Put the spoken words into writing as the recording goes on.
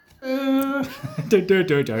Dun, dun,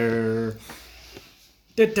 dun, dun.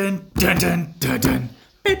 Dun, dun, dun, dun, dun, dun.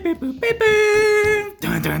 Beep, beep, boop, beep, boop.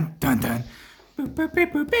 Dun, dun, dun, dun. Boop, boop,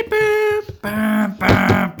 beep, boop, beep, boop. Bam,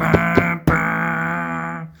 bam, bam,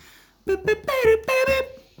 bam. Boop, boop, beep, beep, beep.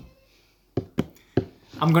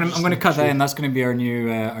 I'm gonna cut that in. That's gonna be our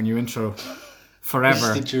new intro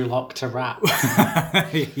forever. Just Drew Lock to rap.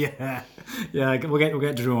 yeah. We'll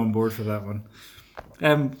get Drew on board for that one.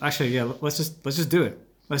 Actually, yeah. Let's just do it.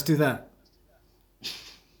 Let's do that.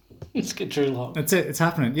 Let's get Drew Lock. That's it. It's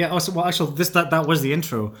happening. Yeah. Also, well, actually, that was the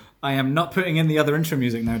intro. I am not putting in the other intro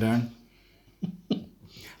music now, Darren.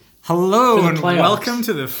 Hello and welcome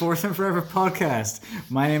to the Fourth and Forever podcast.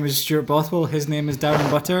 My name is Stuart Bothwell. His name is Darren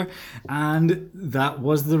Butter, and that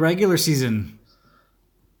was the regular season.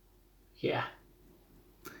 Yeah.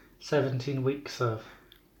 17 weeks of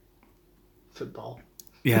football.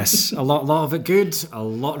 Yes, a lot of it good, a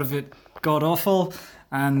lot of it god awful,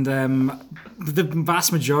 and the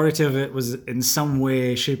vast majority of it was in some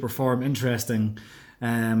way, shape, or form interesting.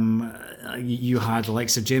 You had the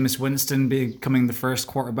likes of Jameis Winston becoming the first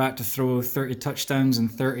quarterback to throw 30 touchdowns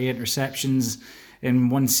and 30 interceptions in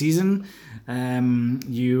one season.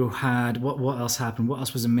 You had what else happened? What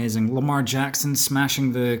else was amazing? Lamar Jackson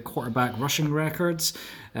smashing the quarterback rushing records.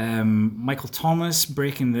 Michael Thomas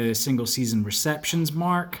breaking the single season receptions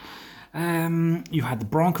mark. You had the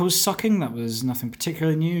Broncos sucking. That was nothing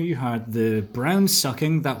particularly new. You had the Browns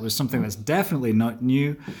sucking. That was something that's definitely not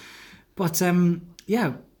new. But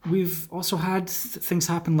yeah, we've also had things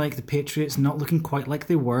happen like the Patriots not looking quite like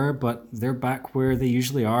they were, but they're back where they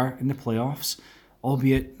usually are in the playoffs,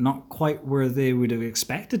 albeit not quite where they would have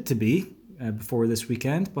expected to be before this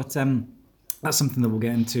weekend. But that's something that we'll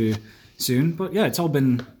get into soon. But yeah, it's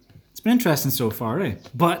been interesting so far, eh?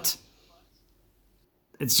 But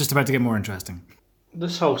it's just about to get more interesting.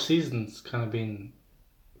 This whole season's kind of been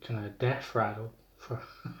kind of death rattle for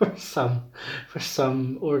some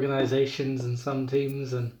organisations and some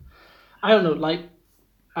teams, and I don't know, like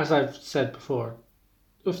as I've said before,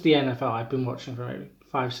 with the NFL I've been watching for maybe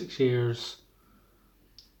 5-6 years.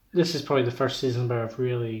 This is probably the first season where I've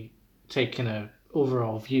really taken a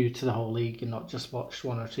overall view to the whole league and not just watched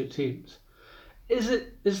one or two teams.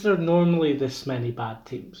 Is there normally this many bad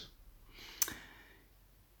teams?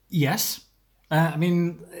 Yes. I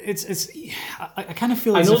mean, it's. I kind of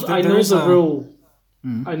feel I know the rule.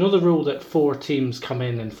 Mm. I know the rule that 4 teams come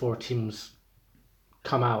in and 4 teams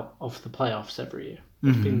come out of the playoffs every year.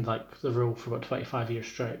 It's been like the rule for about 25 years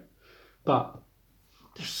straight. But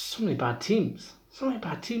there's so many bad teams. So many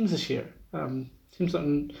bad teams this year. Teams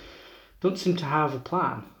that don't seem to have a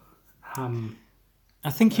plan. I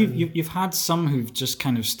think you've had some who've just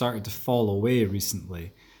kind of started to fall away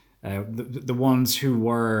recently. The ones who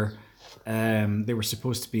were they were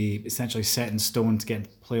supposed to be essentially set in stone to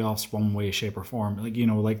get playoffs one way, shape, or form. Like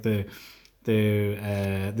like the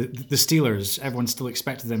Steelers, everyone still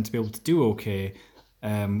expected them to be able to do okay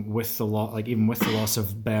with the even with the loss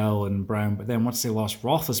of Bell and Brown. But then once they lost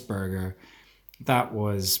Roethlisberger, that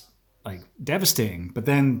was like devastating. But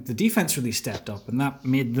then the defense really stepped up, and that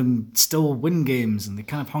made them still win games, and they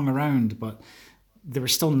kind of hung around, but they were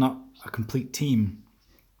still not a complete team.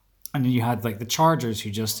 And then you had like the Chargers,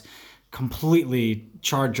 who just completely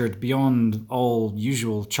chargered beyond all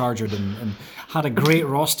usual chargered and had a great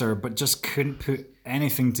roster, but just couldn't put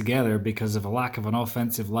anything together because of a lack of an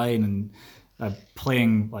offensive line, and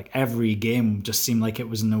playing like every game just seemed like it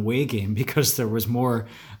was an away game because there was more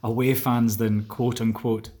away fans than quote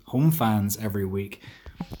unquote home fans every week.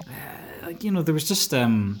 There was just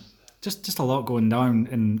a lot going down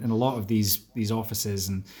in a lot of these offices,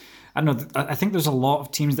 and I don't know. I think there's a lot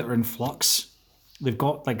of teams that are in flux. There's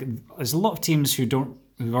a lot of teams who've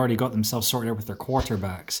already got themselves sorted out with their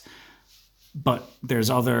quarterbacks, but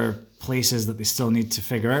there's other places that they still need to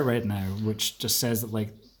figure out right now, which just says that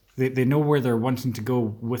like they know where they're wanting to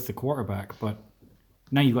go with the quarterback, but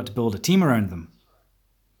now you've got to build a team around them.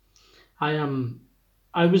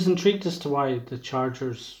 I was intrigued as to why the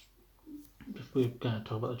Chargers. If we're going to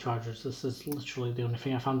talk about the Chargers, this is literally the only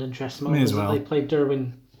thing I found interesting. May as well. They played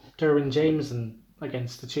Derwin James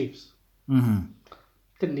against the Chiefs. Mm-hmm.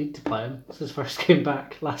 Didn't need to play him. It's his first game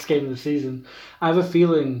back, last game of the season. I have a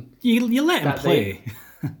feeling you let him play.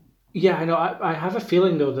 Yeah, I know. I have a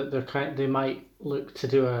feeling though that they might look to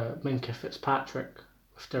do a Minkah Fitzpatrick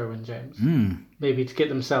with Derwin James, maybe to get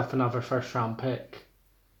themselves another first round pick.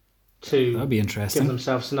 That'd be interesting. Give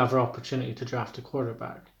themselves another opportunity to draft a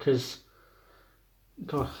quarterback. Because,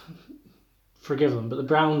 God, forgive them, but the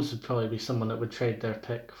Browns would probably be someone that would trade their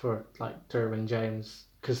pick for like Derwin James,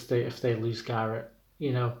 because if they lose Garrett,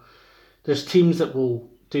 there's teams that will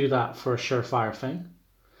do that for a surefire thing.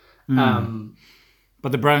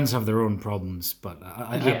 But the Browns have their own problems. But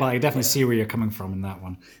I definitely see where you're coming from in that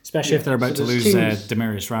one, especially if they're about to lose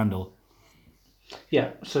Demarius Randall.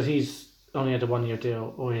 Yeah, so he's only had a 1-year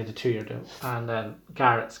deal, or he had a 2-year deal, and then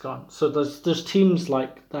Garrett's gone. So there's teams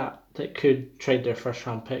like that could trade their first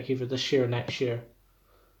round pick either this year or next year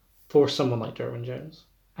for someone like Derwin James,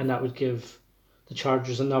 and that would give the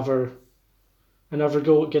Chargers another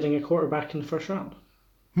go at getting a quarterback in the first round.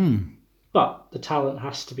 But the talent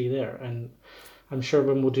has to be there, and I'm sure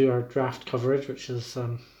when we'll do our draft coverage, which is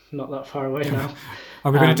not that far away now.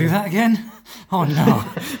 Are we going to do that again? Oh no!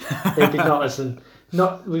 Maybe not as in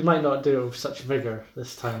we might not do it with such vigor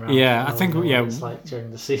this time around. Yeah, I think what it's like during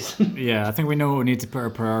the season. Yeah, I think we know what we need to put our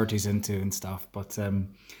priorities into and stuff, but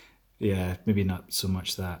yeah, maybe not so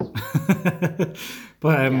much that.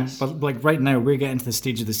 But like right now, we're getting to the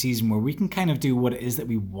stage of the season where we can kind of do what it is that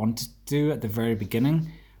we wanted to do at the very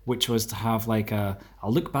beginning, which was to have like a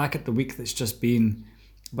look back at the week that's just been,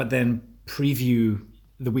 but then preview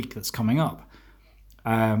the week that's coming up.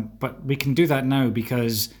 But we can do that now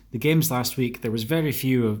because the games last week, there was very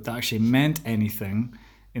few that actually meant anything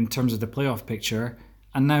in terms of the playoff picture,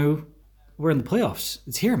 and now we're in the playoffs.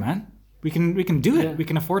 It's here, man. We can do it. Yeah. We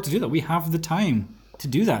can afford to do that. We have the time to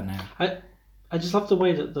do that now. I just love the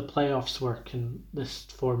way that the playoffs work in this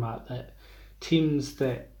format, that teams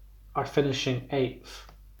that are finishing 8th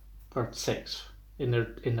or 6th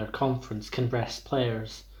in their conference can rest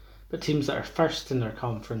players, but teams that are first in their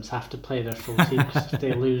conference have to play their full team because if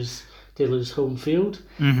they lose home field.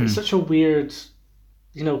 Mm-hmm. It's such a weird,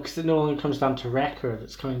 because it no longer comes down to record.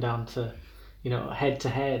 It's coming down to, head to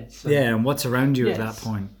head. Yeah, and what's around you at that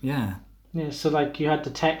point. Yeah. Yeah, so like you had the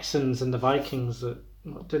Texans and the Vikings that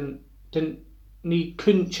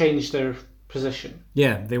couldn't change their position.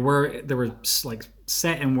 Yeah, they were like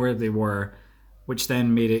set in where they were, which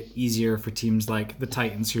then made it easier for teams like the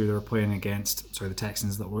Titans, who they were playing against. Sorry, the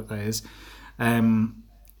Texans, that is.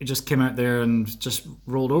 It just came out there and just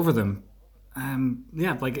rolled over them.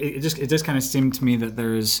 Yeah, like it just kind of seemed to me that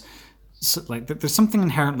there's something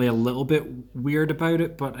inherently a little bit weird about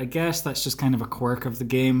it, but I guess that's just kind of a quirk of the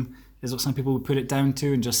game, is what some people would put it down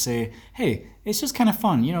to, and just say, hey, it's just kind of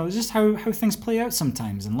fun, it's just how things play out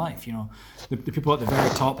sometimes in life. The people at the very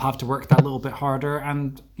top have to work that little bit harder,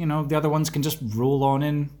 and the other ones can just roll on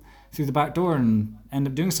in through the back door and end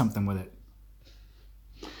up doing something with it.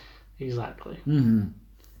 Exactly. Mm-hmm.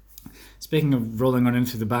 Speaking of rolling on in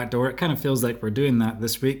through the back door, it kind of feels like we're doing that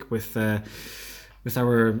this week with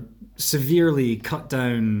our severely cut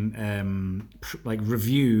down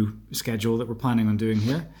review schedule that we're planning on doing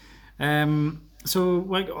here. So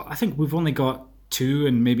I think we've only got 2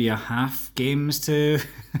 and maybe a half games to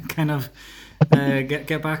kind of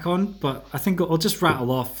get back on, but I think I'll just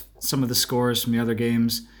rattle off some of the scores from the other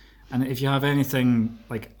games, and if you have anything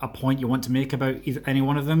like a point you want to make about any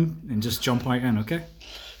one of them, and just jump right in, okay?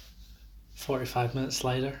 45 minutes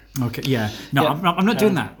later. Okay, yeah. No, yeah. I'm not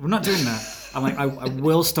doing that. We're not doing that. I'm like, I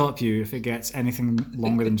will stop you if it gets anything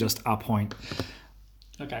longer than just a point.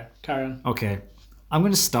 Okay, carry on. Okay. I'm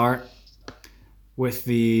going to start with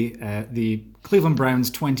the Cleveland Browns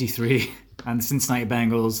 23 and the Cincinnati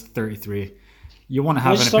Bengals 33. You want to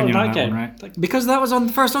have an opinion on that one, right? Because that was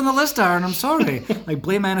first on the list, Aaron. I'm sorry.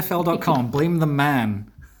 Blame NFL.com. Blame the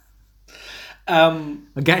man.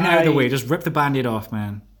 Getting out of the way. Just rip the Band-Aid off,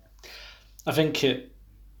 man. I think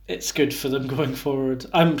it's good for them going forward.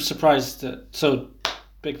 I'm surprised so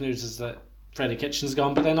big news is that Freddie Kitchen's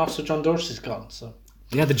gone, but then also John Dorsey's gone. So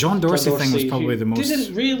yeah, the John Dorsey thing was probably the most.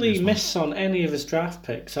 Didn't really miss on any of his draft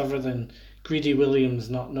picks, other than Greedy Williams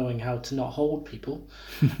not knowing how to not hold people.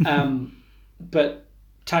 But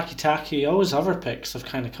Taki, all his other picks have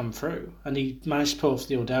kind of come through, and he managed to pull off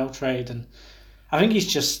the Odell trade, and I think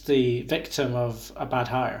he's just the victim of a bad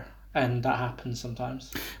hire. And that happens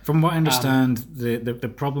sometimes. From what I understand,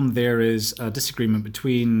 the problem there is a disagreement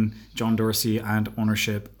between John Dorsey and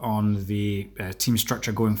ownership on the team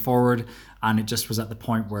structure going forward, and it just was at the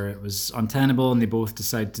point where it was untenable, and they both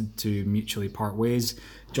decided to mutually part ways.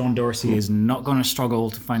 John Dorsey is not going to struggle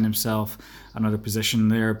to find himself another position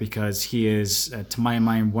there, because he is, to my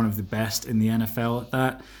mind, one of the best in the NFL at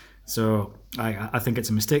that. So I think it's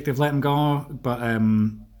a mistake they've let him go, but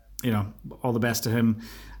all the best to him.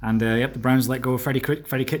 And the Browns let go of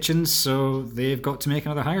Freddie Kitchens, so they've got to make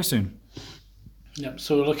another hire soon. Yep.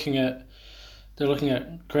 So they're looking at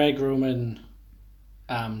Greg Roman,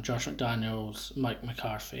 Josh McDaniels, Mike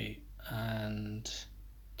McCarthy, and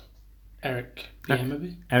Eric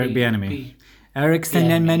Bieniemy. Eric Bieniemy. Eric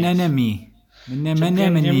Bieniemy.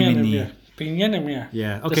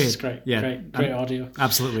 Yeah. Okay. This is great. Yeah. Great audio.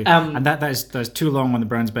 Absolutely. And that's too long on the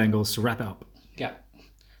Browns Bengals. So wrap it up. Yeah.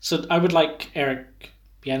 So I would like Eric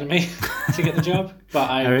Bieniemy to get the job, but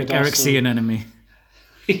Eric C. an enemy.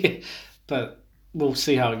 But we'll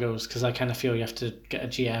see how it goes because I kind of feel you have to get a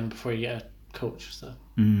GM before you get a coach. So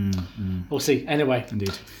we'll see. Anyway,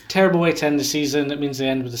 Indeed. Terrible way to end the season. It means they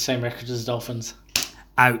end with the same record as the Dolphins.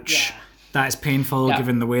 Ouch. Yeah. That is painful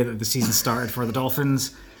given the way that the season started for the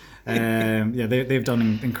Dolphins. They've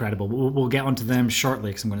done incredible. We'll get onto them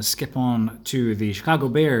shortly because I'm going to skip on to the Chicago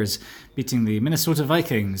Bears beating the Minnesota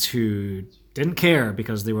Vikings, who didn't care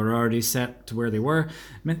because they were already set to where they were.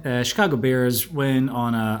 Chicago Bears win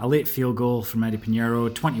on a late field goal from Eddie Pinheiro,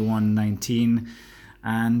 21-19.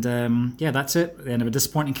 And that's it. The end of a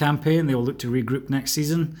disappointing campaign. They will look to regroup next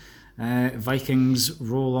season. Vikings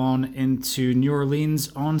roll on into New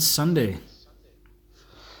Orleans on Sunday.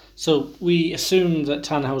 So we assume that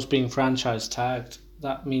Tannehill's being franchise tagged.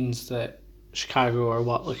 That means that Chicago are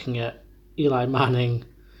looking at Eli Manning,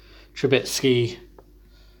 Trubisky,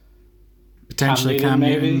 potentially Cam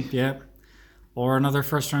Newton, yeah, or another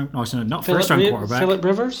first round quarterback. Phillip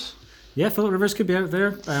Rivers. Yeah, Phillip Rivers could be out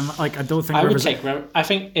there. I don't think I Rivers. would take Rivers. I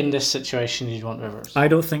think in this situation you'd want Rivers. I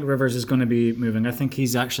don't think Rivers is going to be moving. I think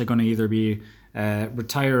he's actually going to either be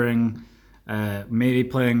retiring, maybe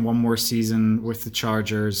playing one more season with the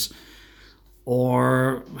Chargers,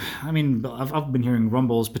 or I've been hearing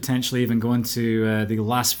rumbles potentially even going to the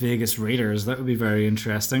Las Vegas Raiders. That would be very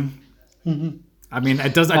interesting. Mm-hmm. I mean,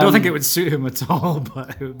 it does. I don't think it would suit him at all,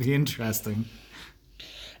 but it would be interesting.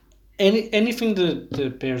 Anything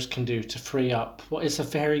the Bears can do to free up what is a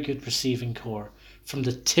very good receiving core from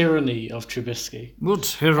the tyranny of Trubisky. What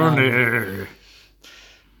tyranny?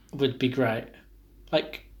 Would be great.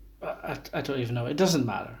 Like, I don't even know. It doesn't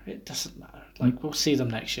matter. Like, we'll see them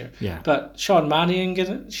next year. Yeah. But Sean Mannion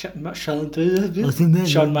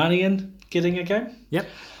getting a game. Yep.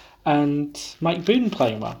 And Mike Boone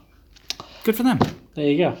playing well. Good for them. There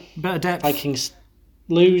you go. Bit of depth. Vikings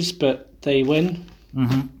lose, but they win.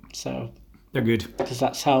 Mm-hmm. So they're good. Because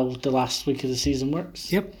that's how the last week of the season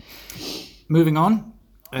works. Yep. Moving on.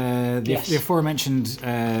 The aforementioned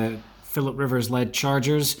Phillip Rivers-led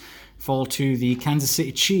Chargers fall to the Kansas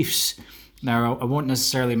City Chiefs. Now, I won't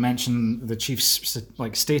necessarily mention the Chiefs'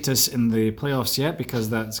 status in the playoffs yet because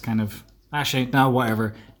that's kind of actually now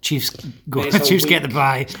whatever. Chiefs go. Chiefs get the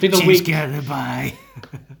bye. Chiefs get the bye.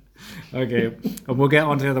 Okay, and we'll get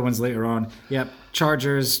on to the other ones later on. Yep,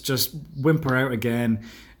 Chargers just whimper out again.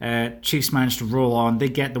 Chiefs manage to roll on. They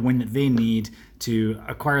get the win that they need to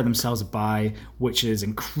acquire themselves a bye, which is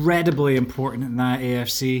incredibly important in that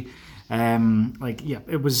AFC.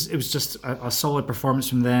 It was just a solid performance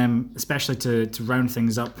from them, especially to round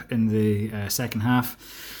things up in the second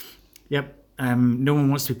half. Yep, no one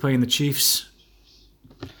wants to be playing the Chiefs.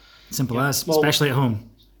 Simple as, especially at home.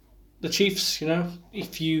 The Chiefs,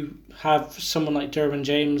 if you have someone like Derwin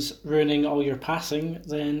James ruining all your passing,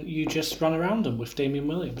 then you just run around them with Damian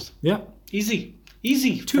Williams. Yeah. Easy.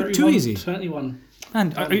 Too easy. 21.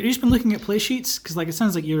 And are you just been looking at play sheets? Because it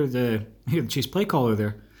sounds like you're the Chiefs play caller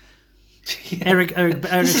there. Eric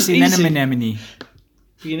C. Anemone.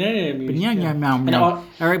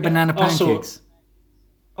 Eric Banana Pancakes.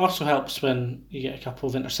 Also helps when you get a couple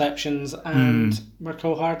of interceptions and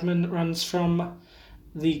Mecole Hardman runs from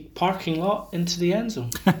the parking lot into the end zone.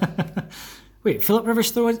 Wait, Phillip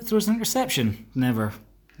Rivers throws an interception? Never.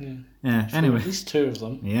 Yeah. Anyway, at least two of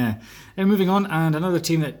them. Yeah. And moving on, and another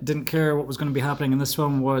team that didn't care what was going to be happening in this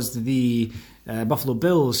one was the Buffalo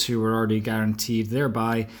Bills, who were already guaranteed their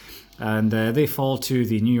bye, and they fall to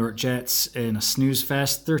the New York Jets in a snooze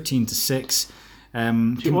fest, 13-6.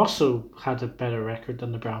 You also had a better record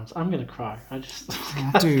than the Browns. I'm going to cry. I just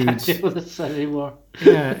can't deal with this anymore.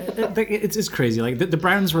 Yeah, it's crazy. Like the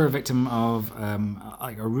Browns were a victim of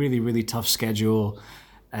a really, really tough schedule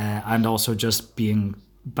and also just being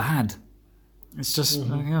bad. It's just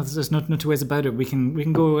there's no two ways about it. We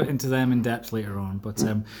can go into them in depth later on, but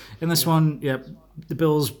in this one, the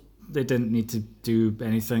Bills, they didn't need to do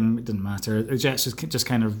anything. It didn't matter. The Jets just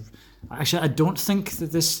kind of. Actually, I don't think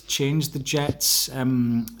that this changed the Jets'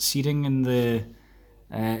 seeding in the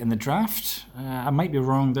draft. I might be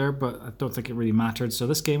wrong there, but I don't think it really mattered. So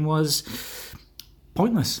this game was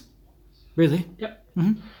pointless, really. Yep.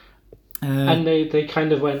 Mm-hmm. And they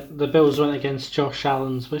kind of went. The Bills went against Josh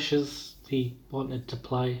Allen's wishes. He wanted to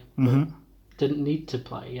play, but didn't need to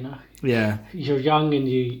play. Yeah. You're young and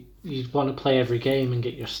you want to play every game and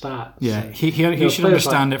get your stats. Yeah, he should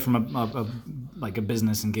understand it from a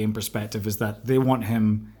business and game perspective, is that they want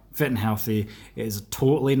him fit and healthy. It is a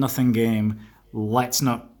totally nothing game. Let's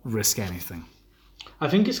not risk anything. I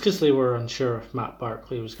think it's because they were unsure if Matt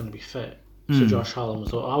Barkley was going to be fit. So Josh Allen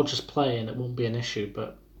was like, I'll just play and it won't be an issue,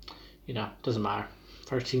 but, it doesn't matter.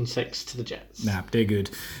 13-6 to the Jets. Nah, they're good.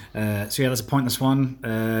 So yeah, that's a pointless one.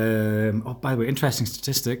 By the way, interesting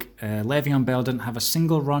statistic. Le'Veon Bell didn't have a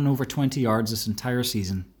single run over 20 yards this entire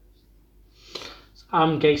season.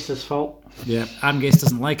 Gase's fault. Yeah, Adam Gase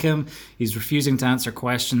doesn't like him. He's refusing to answer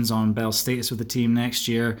questions on Bell's status with the team next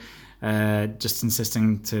year, just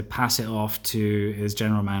insisting to pass it off to his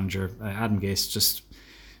general manager. Adam Gase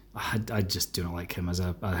I just do not like him as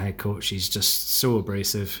a head coach. He's just so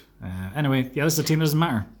abrasive. Anyway, yeah, this is a team that doesn't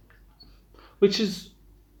matter. Which is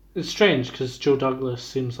it's strange because Joe Douglas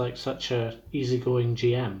seems like such a easygoing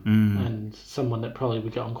GM and someone that probably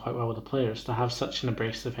would get on quite well with the players to have such an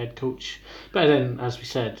abrasive head coach. But then, as we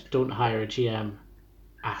said, don't hire a GM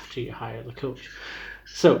after you hire the coach.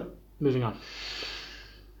 So, moving on.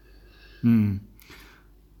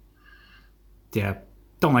 Yeah,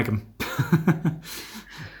 don't like him.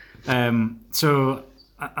 So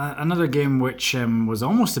another game which was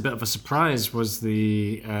almost a bit of a surprise was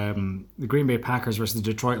the Green Bay Packers versus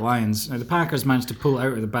the Detroit Lions. Now, the Packers managed to pull it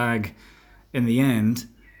out of the bag in the end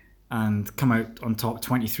and come out on top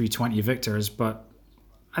 23-20 victors. But,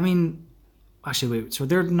 I mean, actually, wait, so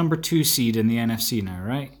they're the number 2 seed in the NFC now,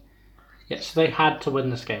 right? Yeah, so they had to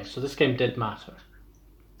win this game. So this game did matter.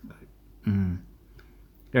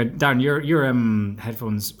 Yeah, Darren, your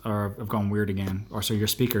headphones have gone weird again, or so your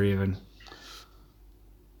speaker even.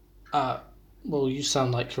 Well, you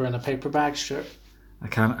sound like you're in a paper bag, Stuart. I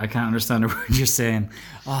can't understand a word you're saying.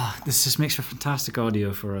 Oh, this just makes for fantastic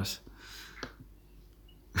audio for us.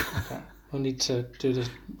 Okay, we'll need to do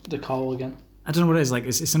the call again. I don't know what it is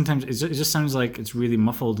like. Sometimes it just sounds like it's really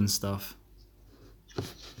muffled and stuff.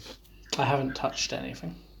 I haven't touched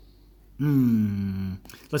anything.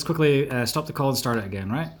 Let's quickly stop the call and start it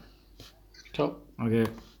again, right? Cool. Okay.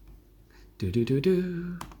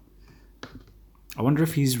 Do. I wonder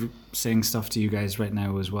if he's saying stuff to you guys right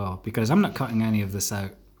now as well, because I'm not cutting any of this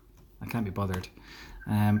out. I can't be bothered.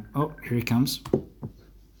 Oh, here he comes.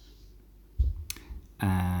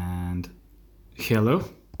 And hello.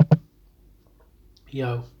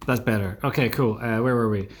 Yo. That's better. Okay, cool. Where were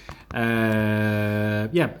we?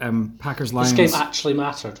 Packers Lions. This game actually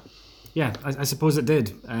mattered. Yeah, I suppose it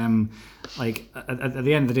did. At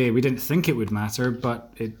the end of the day, we didn't think it would matter,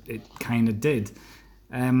 but it kind of did.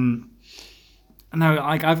 Now,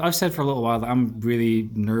 like I've said for a little while that I'm really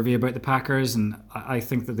nervy about the Packers, and I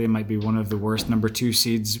think that they might be one of the worst number 2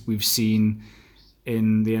 seeds we've seen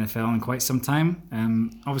in the NFL in quite some time.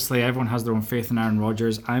 Obviously, everyone has their own faith in Aaron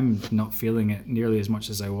Rodgers. I'm not feeling it nearly as much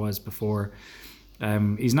as I was before.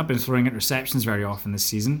 He's not been throwing interceptions very often this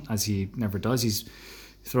season, as he never does. He's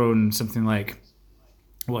thrown something like,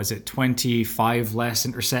 25 less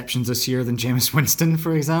interceptions this year than Jameis Winston,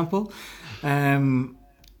 for example.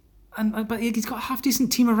 But he's got a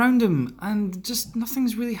half-decent team around him, and just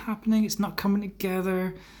nothing's really happening. It's not coming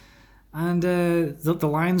together. And the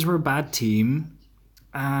Lions were a bad team,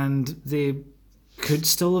 and they could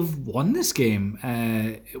still have won this game.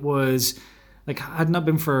 It was, had not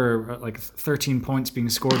been for 13 points being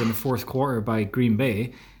scored in the fourth quarter by Green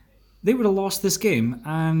Bay, they would have lost this game,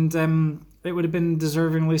 and it would have been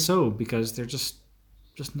deservingly so, because they're just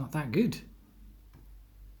not that good.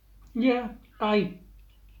 Yeah, I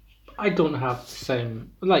don't have the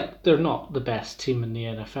same. They're not the best team in the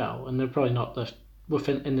NFL, and they're probably not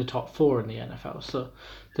in the top 4 in the NFL. So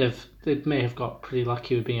they may have got pretty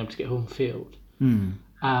lucky with being able to get home field.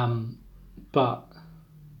 But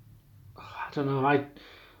I don't know. I'd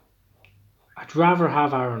rather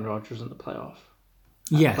have Aaron Rodgers in the playoff.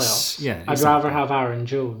 Yes, yeah. Exactly. I'd rather have Aaron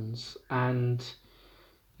Jones, and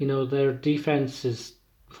their defense is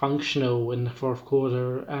functional in the fourth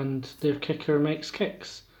quarter, and their kicker makes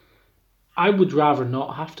kicks. I would rather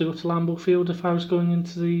not have to go to Lambeau Field if I was going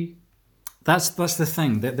into the. That's the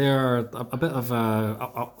thing, that they're a bit of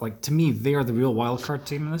to me, they are the real wildcard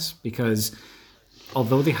team in this, because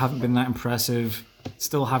although they haven't been that impressive,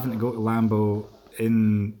 still having to go to Lambeau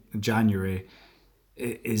in January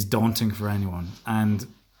is daunting for anyone. And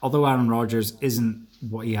although Aaron Rodgers isn't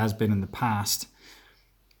what he has been in the past,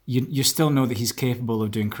 you still know that he's capable of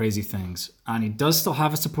doing crazy things, and he does still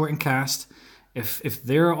have a supporting cast. If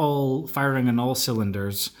they're all firing on all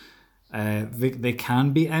cylinders, they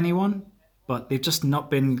can beat anyone, but they've just not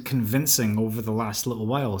been convincing over the last little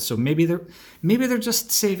while. So maybe they're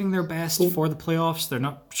just saving their best for the playoffs. They're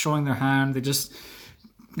not showing their hand. They just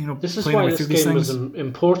this is why this game was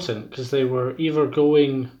important, because they were either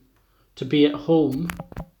going to be at home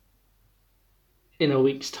in a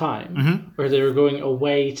week's time, or they were going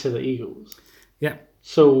away to the Eagles. Yeah.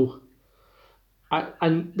 So,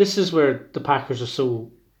 and this is where the Packers are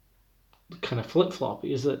so kind of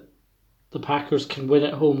flip-floppy, is that the Packers can win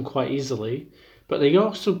at home quite easily, but they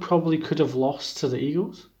also probably could have lost to the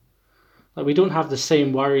Eagles. Like, we don't have the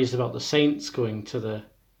same worries about the Saints going to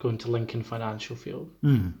Lincoln Financial Field.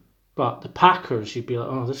 But the Packers, you'd be like,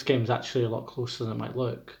 oh, this game's actually a lot closer than it might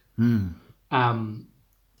look.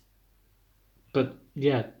 But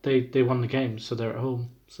yeah, they won the game, so they're at home.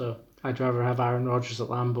 So I'd rather have Aaron Rodgers at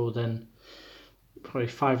Lambeau than probably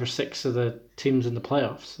 5 or 6 of the teams in the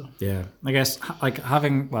playoffs. So. Yeah, I guess like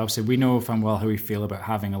having, well, obviously we know from how we feel about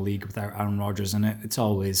having a league without Aaron Rodgers in it. It's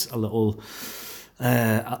always a little,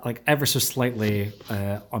 like ever so slightly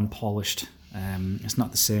unpolished. It's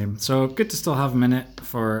not the same. So good to still have him in it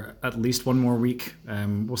for at least one more week.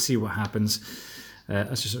 We'll see what happens.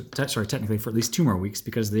 Technically for at least 2 more weeks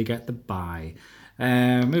because they get the bye.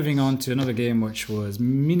 Moving on to another game which was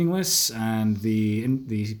meaningless, and the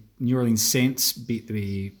New Orleans Saints beat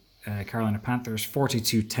the Carolina Panthers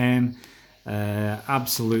 42-10.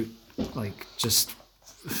 Absolute, like, just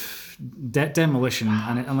demolition,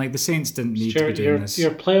 and like the Saints didn't need to be doing this.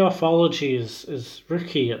 Your playoffology is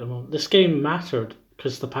rookie at the moment. This game mattered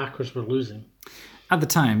because the Packers were losing. At the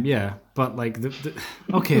time, yeah, but like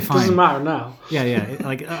okay, fine. It doesn't matter now. Yeah.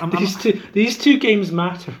 Like these two games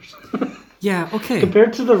mattered. Yeah, okay.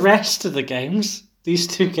 Compared to the rest of the games, these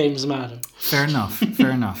 2 games matter. Fair enough.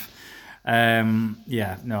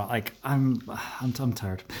 Yeah, no, like I'm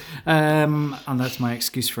tired, and that's my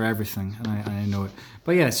excuse for everything, and I know it.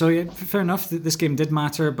 But yeah, so yeah, fair enough. This game did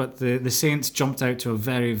matter, but the Saints jumped out to a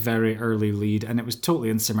very, very early lead, and it was totally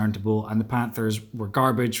insurmountable. And the Panthers were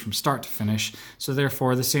garbage from start to finish. So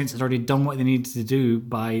therefore, the Saints had already done what they needed to do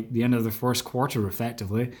by the end of the first quarter.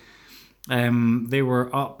 Effectively, they were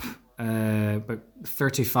up about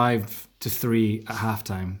 35-3 at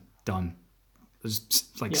halftime. Done.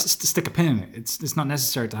 Just like stick a pin in it. It's not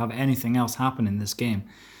necessary to have anything else happen in this game.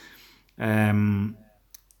 Teddy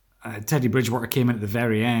Bridgewater came in at the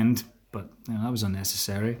very end, but that was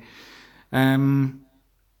unnecessary. I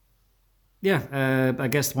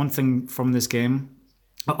guess one thing from this game,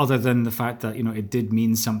 other than the fact that it did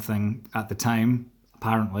mean something at the time,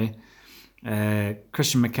 apparently,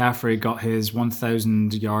 Christian McCaffrey got his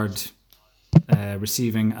 1,000-yard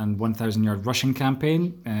receiving and 1,000-yard rushing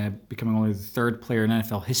campaign, becoming only the 3rd player in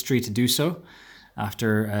NFL history to do so,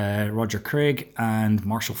 after Roger Craig and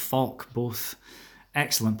Marshall Faulk, both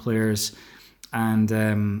excellent players. And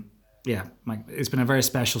it's been a very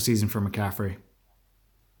special season for McCaffrey.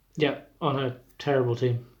 Yeah, on a terrible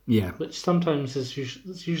team. Yeah, which sometimes is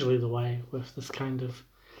usually the way with these kind of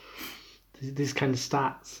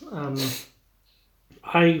stats.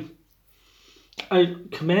 I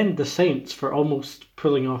commend the Saints for almost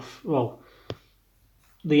pulling off. Well,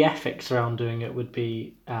 the ethics around doing it would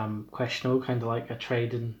be questionable, kind of like a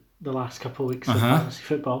trade in the last couple of weeks of fantasy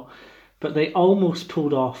football. But they almost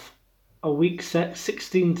pulled off a week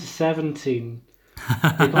 16 to 17.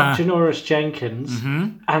 They got Janoris Jenkins,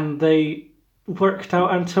 and they worked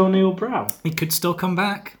out Antonio Brown. He could still come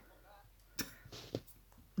back.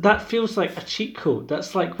 That feels like a cheat code.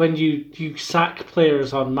 That's like when you sack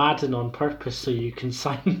players on Madden on purpose so you can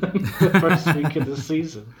sign them the first week of the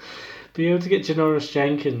season. Be able to get Janoris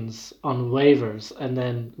Jenkins on waivers and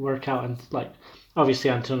then work out, and like obviously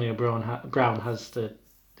Antonio Brown has the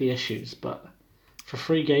issues, but for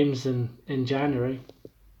 3 games in January,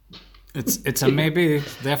 it's a maybe.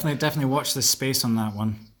 Definitely watch this space on that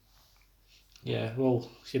one. Yeah, well,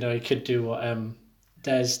 he could do what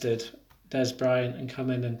Dez did. Des Bryant, and come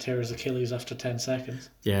in and tear his Achilles after 10 seconds.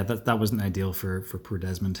 Yeah, that wasn't ideal for poor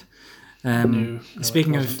Desmond. No,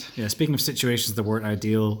 speaking of situations that weren't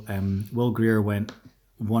ideal, Will Grier went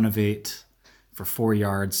 1 of 8 for 4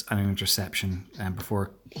 yards and an interception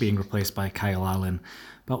before being replaced by Kyle Allen.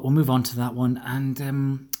 But we'll move on to that one,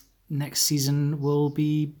 and next season will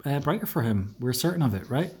be brighter for him. We're certain of it,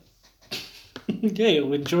 right? Yeah,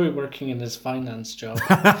 he'll enjoy working in his finance job.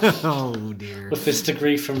 Oh dear. With his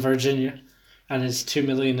degree from Virginia and his $2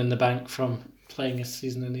 million in the bank from playing a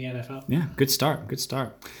season in the NFL. Yeah, good start.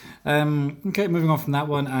 Okay, moving on from that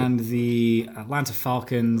one, and the Atlanta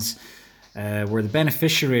Falcons were the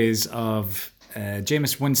beneficiaries of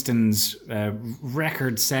Jameis Winston's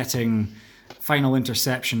record-setting final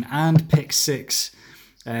interception and pick 6,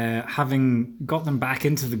 having got them back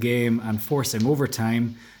into the game and forcing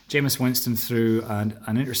overtime. Jameis Winston threw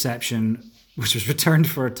an interception, which was returned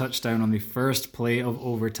for a touchdown on the first play of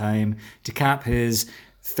overtime to cap his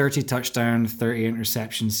 30-touchdown,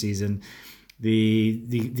 30-interception season.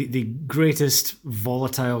 The greatest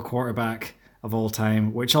volatile quarterback of all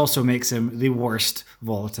time, which also makes him the worst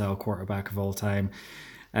volatile quarterback of all time.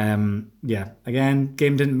 Again,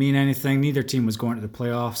 game didn't mean anything. Neither team was going to the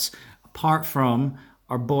playoffs, apart from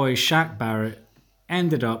our boy Shaq Barrett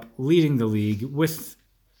ended up leading the league with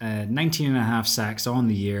 19 and a half sacks on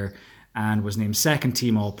the year and was named second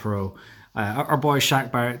team All-Pro. Our boy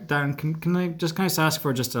Shaq Barrett. Dan, can I just ask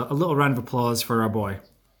for just a little round of applause for our boy?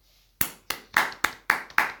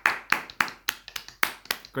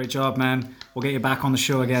 Great job, man. We'll get you back on the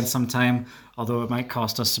show again sometime, although it might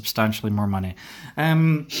cost us substantially more money.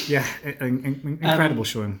 Incredible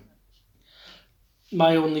showing.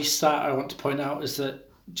 My only stat I want to point out is that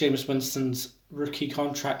Jameis Winston's rookie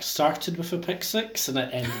contract started with a pick six and it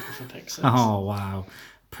ended with a pick six. Oh, wow.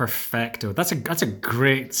 Perfecto. That's a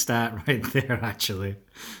great stat right there, actually.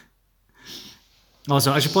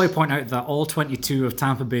 Also, I should probably point out that all 22 of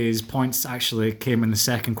Tampa Bay's points actually came in the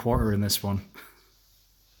second quarter in this one.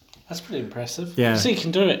 That's pretty impressive. Yeah. So he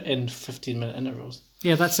can do it in 15-minute intervals.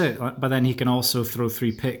 Yeah, that's it. But then he can also throw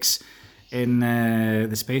 3 picks in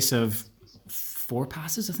the space of 4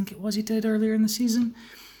 passes, I think it was he did earlier in the season.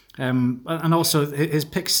 And also his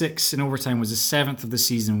pick 6 in overtime was the 7th of the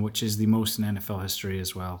season, which is the most in NFL history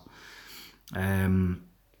as well.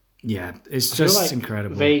 It's just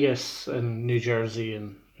incredible. Vegas and New Jersey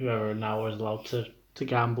and whoever now is allowed to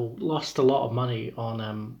gamble lost a lot of money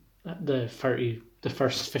on the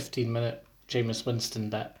first 15-minute Jameis Winston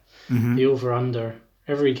bet. Mm-hmm. The over-under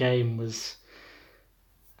every game was...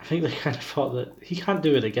 I think they kind of thought that he can't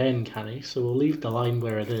do it again, can he? So we'll leave the line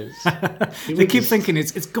where it is. They keep thinking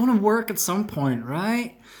it's going to work at some point,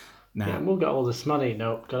 right? Nah. Yeah, we'll get all this money.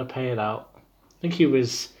 Nope, got to pay it out. I think he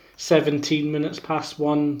was 17 minutes past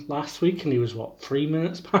 1 last week, and he was, 3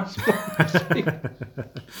 minutes past 1 last week?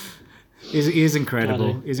 He is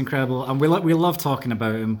incredible. He's incredible. And we love talking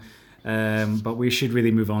about him. But we should really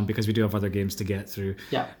move on because we do have other games to get through.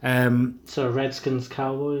 Yeah. So Redskins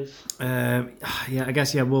Cowboys. I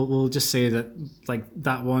guess we'll just say that like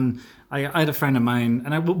that one. I had a friend of mine,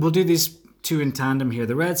 and we'll do these 2 in tandem here: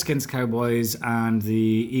 the Redskins Cowboys and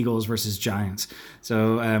the Eagles versus Giants.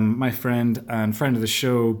 So my friend and friend of the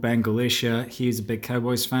show, Ben Galatia, he's a big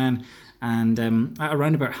Cowboys fan. And at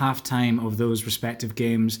around about halftime of those respective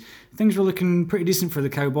games, things were looking pretty decent for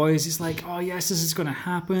the Cowboys. It's like, oh yes, this is going to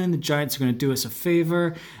happen. The Giants are going to do us a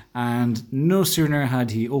favor. And no sooner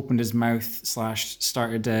had he opened his mouth /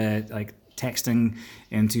 started texting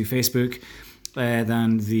into Facebook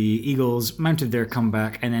than the Eagles mounted their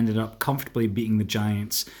comeback and ended up comfortably beating the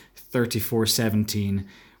Giants 34-17,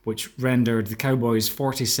 which rendered the Cowboys'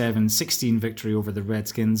 47-16 victory over the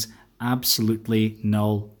Redskins absolutely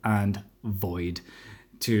null and void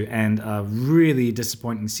to end a really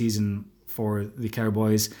disappointing season for the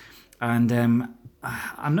Cowboys. And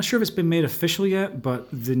I'm not sure if it's been made official yet, but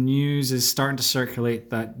the news is starting to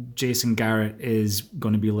circulate that Jason Garrett is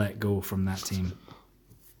going to be let go from that team.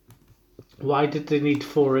 Why did they need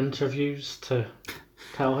 4 interviews to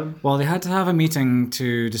tell him? Well, they had to have a meeting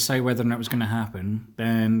to decide whether or not it was going to happen.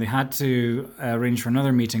 Then they had to arrange for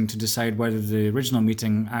another meeting to decide whether the original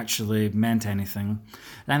meeting actually meant anything.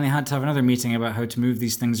 Then they had to have another meeting about how to move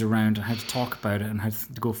these things around and how to talk about it and how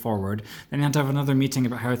to go forward. Then they had to have another meeting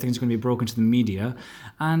about how things are going to be broken to the media.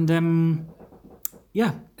 And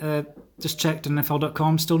just checked on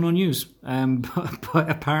NFL.com, still no news. But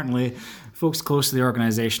apparently folks close to the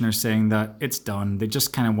organisation are saying that it's done. They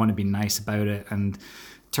just kind of want to be nice about it and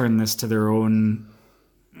turn this to their own,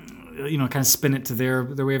 kind of spin it to their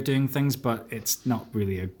way of doing things, but it's not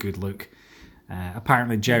really a good look.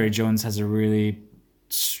 Apparently Jerry Jones has a really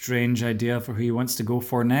strange idea for who he wants to go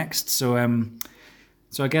for next. So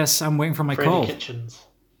I guess I'm waiting for my call. Kitchens.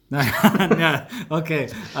 Yeah, okay.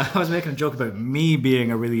 I was making a joke about me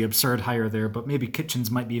being a really absurd hire there, but maybe Kitchens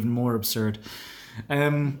might be even more absurd.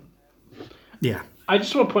 Yeah. I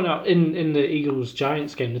just want to point out in the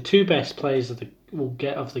Eagles-Giants game, the 2 best plays of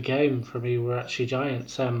the game for me were actually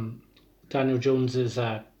Giants. Daniel Jones's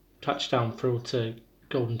touchdown throw to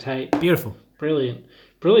Golden Tate. Beautiful.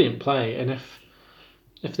 Brilliant play. And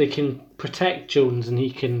if they can protect Jones and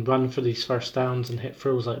he can run for these first downs and hit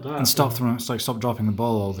throws like that, and stop dropping the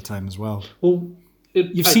ball all the time as well. Well,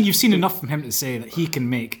 you've seen enough from him to say that he can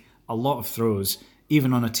make a lot of throws,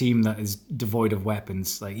 even on a team that is devoid of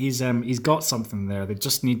weapons. Like he's got something there. They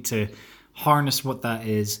just need to harness what that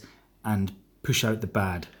is and push out the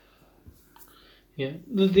bad. Yeah,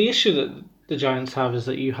 the issue that the Giants have is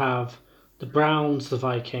that you have the Browns, the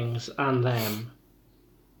Vikings, and them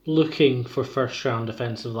looking for first round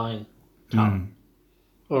defensive line talent,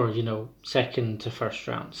 or second to first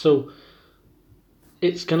round. So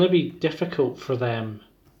it's going to be difficult for them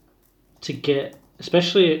to get,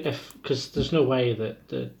 especially because there's no way that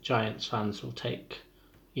the Giants fans will take,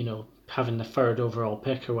 having the 3rd overall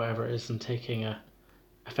pick or whatever it is and taking a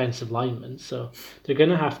offensive lineman. So they're going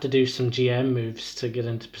to have to do some GM moves to get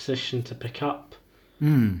into position to pick up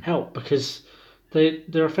help, because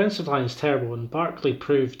their offensive line is terrible, and Barkley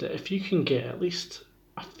proved that if you can get at least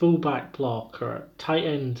a fullback block or a tight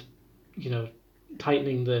end,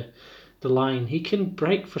 tightening the line, he can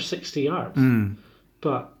break for 60 yards.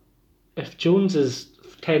 But if Jones is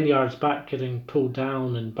 10 yards back getting pulled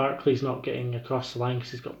down and Barkley's not getting across the line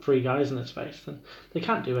because he's got 3 guys in his face, then they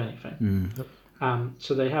can't do anything.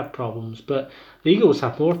 So they have problems. But the Eagles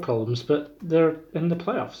have more problems, but they're in the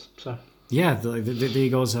playoffs. So yeah, the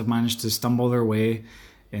Eagles have managed to stumble their way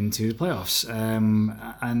into the playoffs.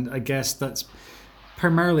 And I guess that's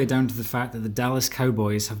primarily down to the fact that the Dallas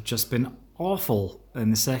Cowboys have just been awful in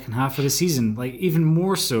the second half of the season, like even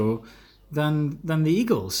more so than the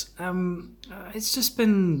Eagles. It's just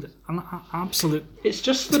been an absolute... It's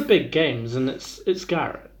just the big games, and it's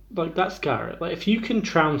Garrett. Like, that's Garrett. Like, if you can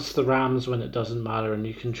trounce the Rams when it doesn't matter, and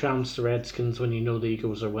you can trounce the Redskins when you know the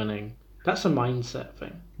Eagles are winning, that's a mindset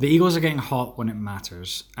thing. The Eagles are getting hot when it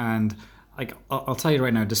matters, and like I'll tell you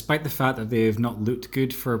right now, despite the fact that they've not looked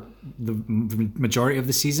good for the majority of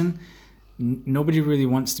the season, nobody really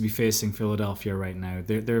wants to be facing Philadelphia right now.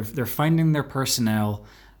 They're finding their personnel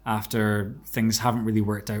after things haven't really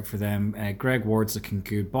worked out for them. Greg Ward's looking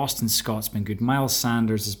good. Boston Scott's been good. Miles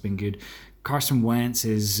Sanders has been good. Carson Wentz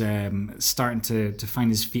is starting to find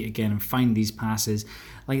his feet again and find these passes.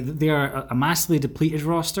 Like, they are a massively depleted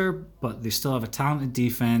roster, but they still have a talented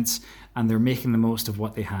defense, and they're making the most of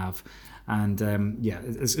what they have. And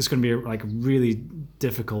it's going to be like really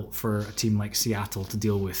difficult for a team like Seattle to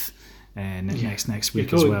deal with next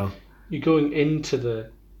week as well. You're going into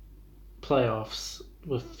the playoffs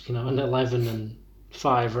with an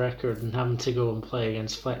 11-5 record and having to go and play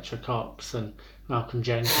against Fletcher Cox and Malcolm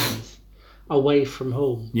Jenkins away from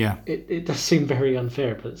home. Yeah, it does seem very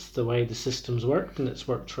unfair, but it's the way the system's worked, and it's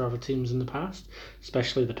worked for other teams in the past,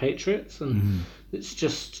 especially the Patriots. And it's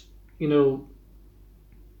just,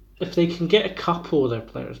 if they can get a couple of their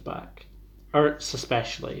players back, Ertz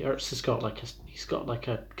especially, Ertz has got he's got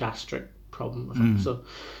a gastric problem with him. So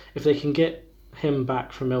if they can get him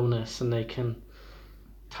back from illness and they can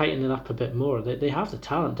tighten it up a bit more, they have the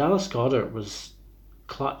talent. Dallas Goedert was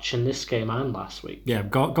clutch in this game and last week. Yeah,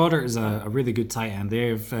 Goddard is a really good tight end.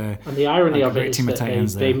 They've and the irony of it is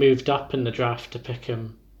that they moved up in the draft to pick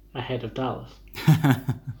him ahead of Dallas.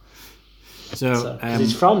 So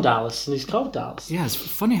he's from Dallas and he's called Dallas. Yeah, it's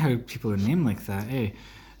funny how people are named like that, eh?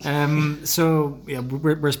 So yeah,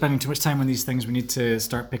 we're spending too much time on these things. We need to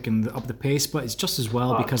start picking up the pace, but it's just as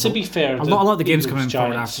well because to be fair, a lot of the games Eagles coming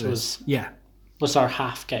forward after this. Was our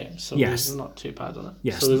half game, so we're not too bad on it.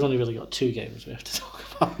 Yes. So we've only really got 2 games we have to talk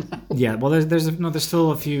about now. Yeah, well, there's still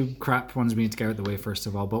a few crap ones we need to get out of the way first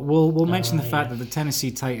of all, but we'll mention the fact that the Tennessee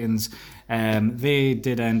Titans, they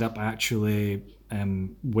did end up actually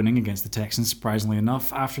winning against the Texans, surprisingly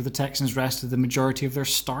enough, after the Texans rested the majority of their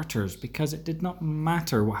starters, because it did not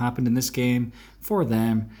matter what happened in this game for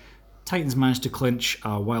them. Titans managed to clinch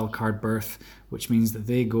a wild card berth, which means that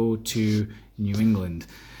they go to New England.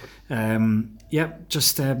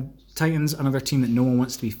 Titans, another team that no one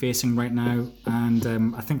wants to be facing right now,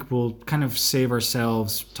 and I think we'll kind of save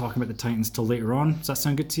ourselves talking about the Titans till later on. Does that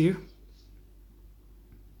sound good to you?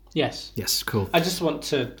 Yes. Yes, cool. I just want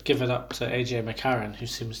to give it up to AJ McCarron, who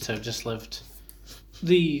seems to have just lived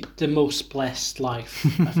the most blessed life,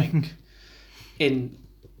 I think, in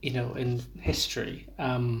history.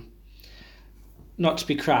 Not to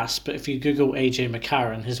be crass, but if you Google AJ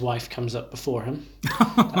McCarron, his wife comes up before him.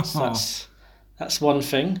 That's one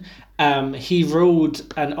thing. He rode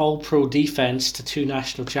an All-Pro defense to 2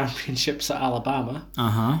 national championships at Alabama.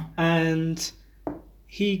 And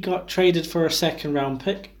he got traded for a 2nd-round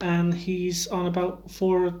pick, and he's on about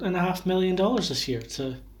 $4.5 million this year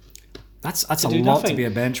That's a lot to be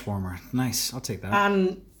a bench warmer. Nice, I'll take that.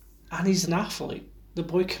 And he's an athlete. The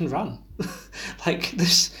boy can run. Like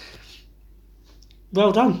this.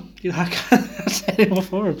 Well done. I can't say any more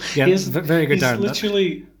for him. Yeah, very good, Darren.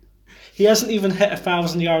 Literally, he hasn't even hit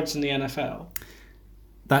 1,000 yards in the NFL.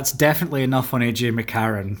 That's definitely enough on AJ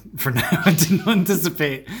McCarron for now. I didn't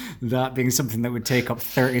anticipate that being something that would take up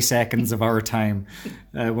 30 seconds of our time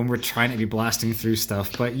when we're trying to be blasting through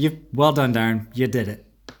stuff. But well done, Darren. You did it.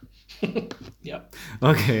 Yep.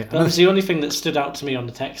 Okay. That was the only thing that stood out to me on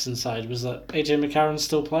the Texans side, was that AJ McCarron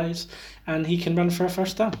still plays and he can run for a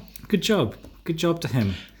first down. Good job. Good job to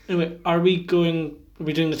him. Anyway, are we doing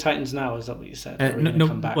the Titans now? Is that what you said? No,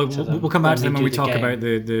 we'll come back to them when we talk about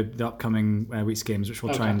the upcoming week's games, which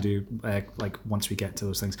we'll try and do once we get to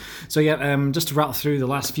those things. So just to rattle through the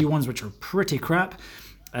last few ones, which are pretty crap.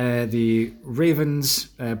 The Ravens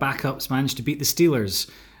backups managed to beat the Steelers.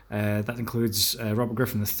 That includes Robert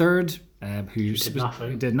Griffin III, who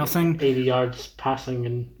did nothing. 80 yards passing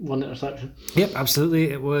and 1 interception. Yep,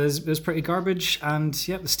 absolutely. It was pretty garbage. And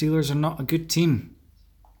yep, the Steelers are not a good team.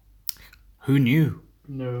 Who knew?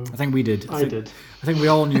 No. I think we did. I did. I think we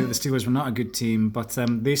all knew that the Steelers were not a good team, but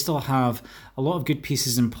they still have a lot of good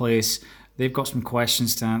pieces in place. They've got some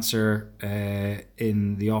questions to answer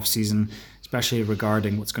in the offseason, especially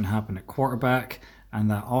regarding what's going to happen at quarterback and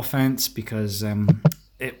that offense, because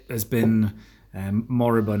it has been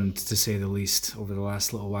moribund, to say the least, over the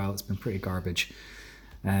last little while. It's been pretty garbage.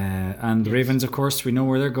 And the Ravens, of course, we know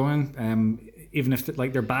where they're going. Even if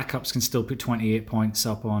their backups can still put 28 points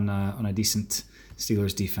up on a decent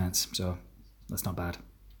Steelers defense, so that's not bad.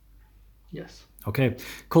 Yes. Okay,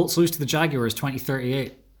 Colts lose to the Jaguars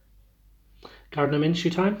 20-38. Gardner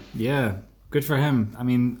Minshew time. Yeah, good for him. I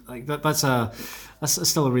mean, like that's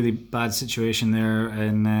still a really bad situation there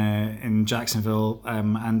in Jacksonville,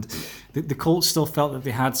 and the Colts still felt that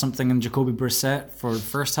they had something in Jacoby Brissett for the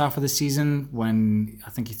first half of the season, when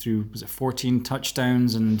I think he threw 14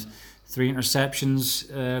 touchdowns and 3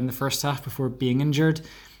 interceptions in the first half before being injured.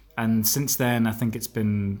 And since then, I think it's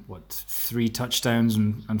been 3 touchdowns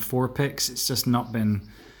and 4 picks. It's just not been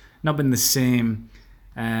the same.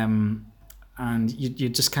 And you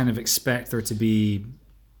just kind of expect there to be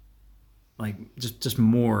like just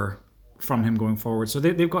more from him going forward. So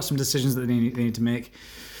they've got some decisions that they need to make.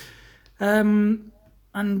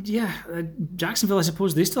 And yeah, Jacksonville, I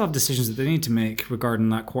suppose, they still have decisions that they need to make regarding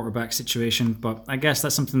that quarterback situation. But I guess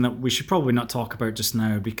that's something that we should probably not talk about just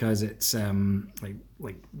now, because it's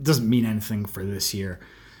like doesn't mean anything for this year.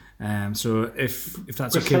 So if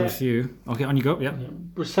that's Brissett, okay with you, okay, on you go. Yeah.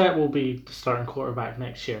 Brissett will be the starting quarterback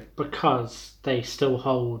next year because they still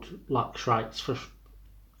hold Luck's rights for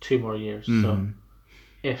 2 more years. Mm. So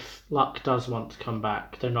if Luck does want to come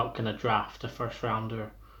back, they're not going to draft a first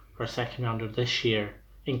rounder or a second rounder this year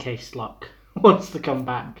in case Luck wants to come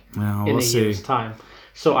back in a year's time.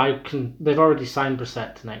 So they've already signed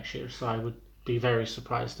Brissett to next year, so I would be very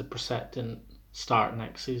surprised if Brissett didn't start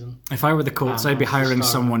next season. If I were the Colts, I'd be hiring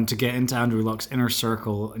someone to get into Andrew Luck's inner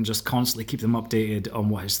circle and just constantly keep them updated on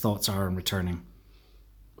what his thoughts are on returning.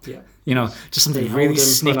 Yeah. Just something really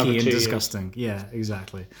sneaky and disgusting. Years. Yeah,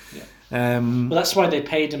 exactly. Yeah. Well, that's why they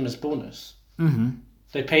paid him as bonus. Mm-hmm.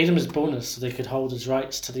 They paid him as bonus so they could hold his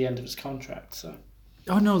rights to the end of his contract. So.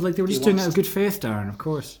 Oh no! Like they were just doing it out of good faith, Darren. Of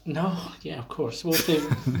course. No, yeah, of course. Well, if they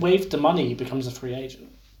waived the money, he becomes a free agent.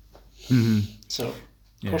 Mm-hmm. So,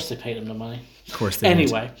 of course, they paid him the money. Of course, they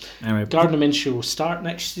Anyway, Gardner Minshew will start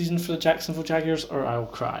next season for the Jacksonville Jaguars, or I will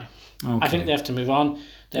cry. Okay. I think they have to move on.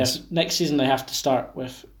 Next season, they have to start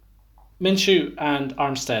with Minshew and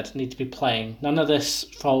Armstead need to be playing. None of this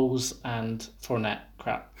Foles and Fournette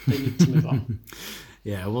crap. They need to move on.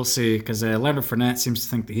 Yeah, we'll see, because Leonard Fournette seems to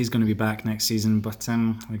think that he's going to be back next season, but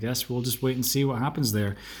I guess we'll just wait and see what happens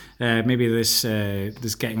there. Maybe this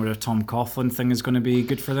getting rid of Tom Coughlin thing is going to be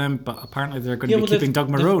good for them, but apparently they're going to be keeping Doug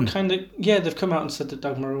Marrone. They've come out and said that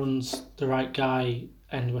Doug Marrone's the right guy,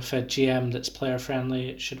 and with a GM that's player friendly,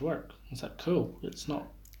 it should work. It's like, cool. It's not.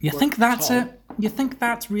 You think that's it? You think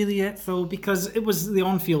that's really it, though? Because it was the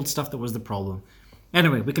on-field stuff that was the problem.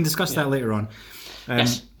 Anyway, we can discuss that later on.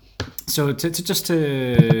 Yes. So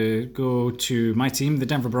to go to my team, the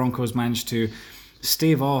Denver Broncos managed to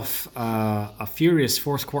stave off a furious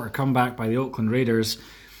fourth quarter comeback by the Oakland Raiders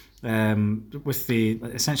with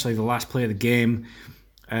essentially the last play of the game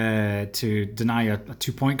to deny a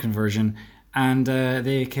 2-point conversion. And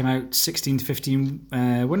they came out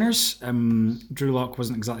 16-15 winners. Drew Lock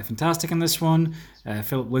wasn't exactly fantastic in this one.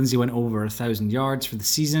 Philip Lindsay went over 1,000 yards for the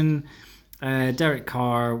season. Derek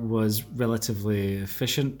Carr was relatively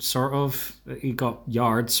efficient, sort of. He got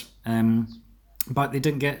yards, but they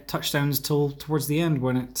didn't get touchdowns till towards the end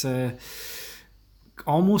when it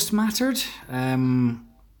almost mattered.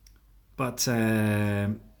 But that's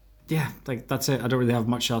it. I don't really have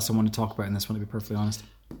much else I want to talk about in this one, to be perfectly honest.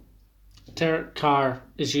 Derek Carr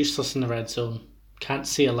is useless in the red zone. Can't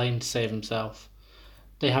see a lane to save himself.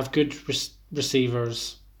 They have good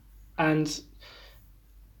receivers, and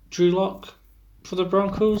Drew Lock for the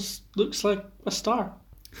Broncos looks like a star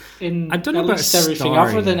in I don't know about everything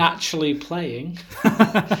other than actually playing.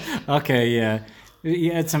 Okay, yeah. He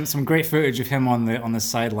had some great footage of him on the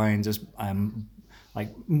sideline, just I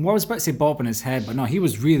was about to say bobbing his head, but no, he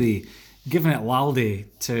was really giving it laldi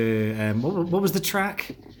to what was the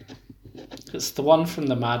track? It's the one from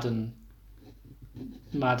the Madden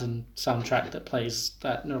soundtrack that plays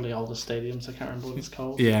at nearly all the stadiums. I can't remember what it's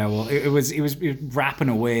called. Yeah, well, he was rapping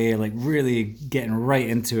away, like really getting right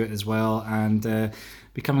into it as well, and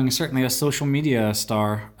becoming certainly a social media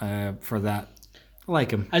star for that. I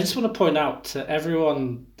like him. I just want to point out to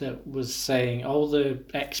everyone that was saying, all the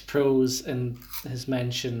ex-pros in his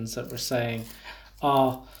mentions that were saying,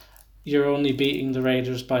 oh, you're only beating the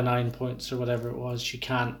Raiders by 9 points or whatever it was. You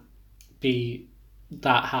can't be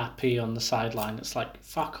that happy on the sideline. It's like,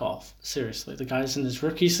 fuck off. Seriously, the guy's in his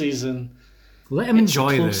rookie season. Let him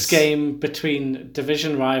enjoy this. It's a close game between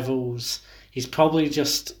division rivals. He's probably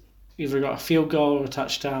just either got a field goal or a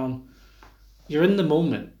touchdown. You're in the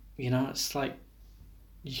moment. It's like,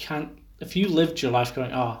 you can't, if you lived your life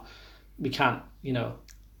going, we can't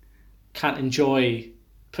enjoy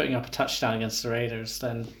putting up a touchdown against the Raiders,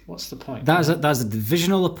 then what's the point? That's a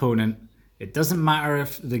divisional opponent. It doesn't matter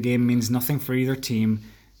if the game means nothing for either team.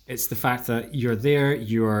 It's the fact that you're there,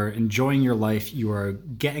 you are enjoying your life, you are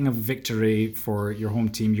getting a victory for your home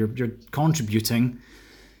team, you're contributing.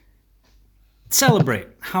 Celebrate,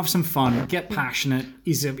 have some fun, get passionate.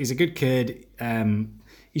 He's a good kid.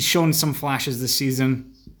 He's shown some flashes this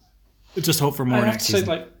season. Just hope for more next season.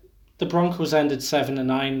 Like, the Broncos ended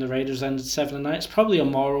 7-9, the Raiders ended 7-9. It's probably a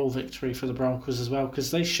moral victory for the Broncos as well, because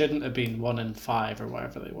they shouldn't have been 1-5 or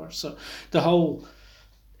whatever they were. So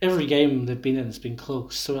every game they've been in has been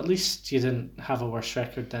close. So at least you didn't have a worse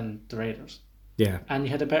record than the Raiders. Yeah. And you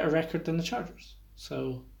had a better record than the Chargers.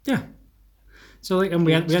 So yeah. So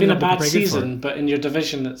it's been a bad season, but in your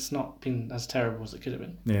division, it's not been as terrible as it could have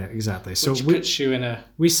been. Yeah, exactly. So puts you in a.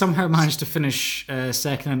 We somehow managed to finish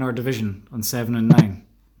second in our division on 7-9.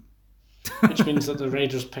 Which means that the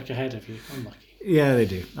Raiders pick ahead of you. Unlucky. Yeah, they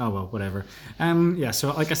do. Oh, well, whatever.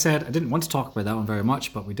 So like I said, I didn't want to talk about that one very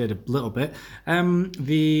much, but we did a little bit.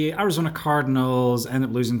 The Arizona Cardinals ended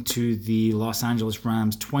up losing to the Los Angeles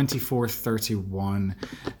Rams 24-31.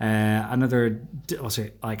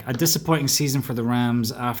 A disappointing season for the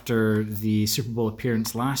Rams after the Super Bowl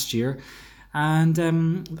appearance last year. And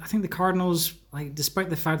I think the Cardinals, despite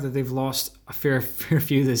the fact that they've lost a fair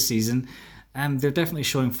few this season, they're definitely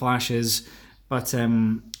showing flashes, but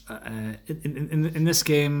in this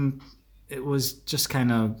game, it was just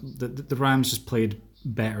kind of the Rams just played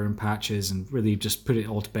better in patches and really just put it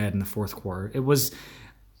all to bed in the fourth quarter. It was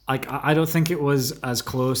I don't think it was as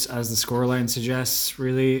close as the scoreline suggests.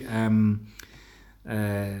 Really,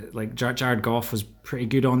 Jared Goff was pretty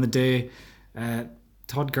good on the day.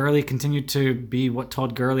 Todd Gurley continued to be what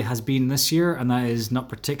Todd Gurley has been this year, and that is not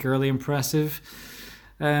particularly impressive.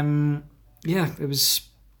 It was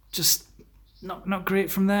just not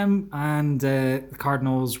great from them, and the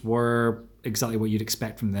Cardinals were exactly what you'd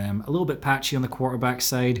expect from them. A little bit patchy on the quarterback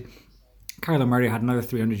side. Kyler Murray had another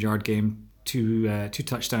 300-yard game, two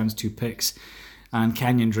touchdowns, 2 picks, and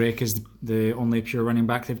Kenyon Drake is the only pure running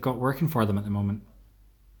back they've got working for them at the moment.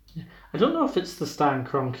 I don't know if it's the Stan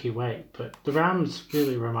Kroenke way, but the Rams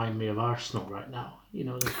really remind me of Arsenal right now.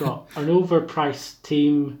 They've got an overpriced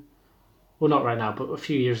team. Well, not right now, but a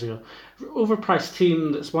few years ago. Overpriced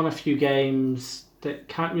team that's won a few games, that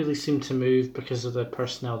can't really seem to move because of the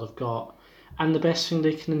personnel they've got. And the best thing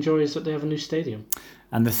they can enjoy is that they have a new stadium.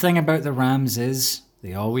 And the thing about the Rams is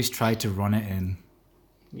they always try to run it in.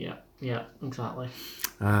 Yeah, exactly.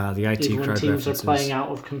 The IT even crowd when teams references. are playing out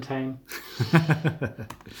of contain.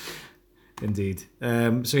 Indeed.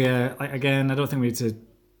 Again, I don't think we need to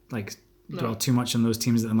dwell too much on those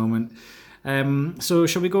teams at the moment. So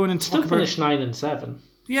shall we go in and talk about... Still finished 9-7.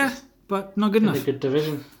 Yeah, but not good enough. In a good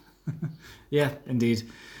division. Yeah, indeed.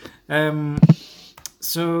 I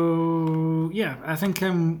think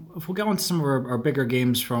if we'll get on to some of our bigger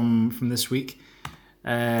games from this week,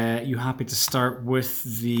 you happy to start with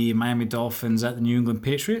the Miami Dolphins at the New England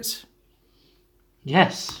Patriots?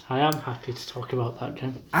 Yes, I am happy to talk about that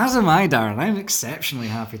game. As am I, Darren. I'm exceptionally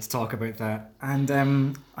happy to talk about that.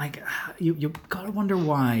 And you've got to wonder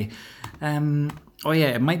why.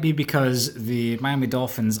 It might be because the Miami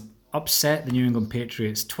Dolphins upset the New England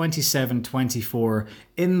Patriots 27-24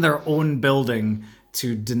 in their own building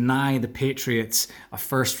to deny the Patriots a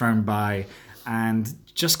first-round bye and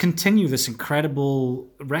just continue this incredible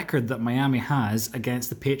record that Miami has against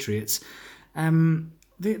the Patriots.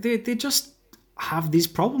 They just have these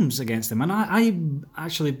problems against them, and I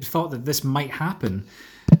actually thought that this might happen,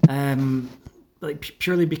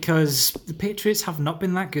 purely because the Patriots have not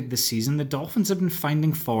been that good this season. The Dolphins have been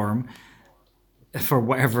finding form, for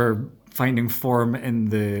whatever finding form in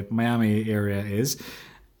the Miami area is,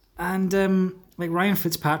 and Ryan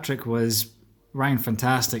Fitzpatrick was Ryan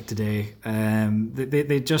fantastic today.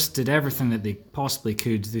 They just did everything that they possibly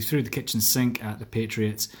could. They threw the kitchen sink at the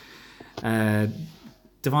Patriots.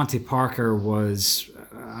 Devontae Parker was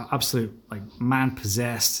absolute man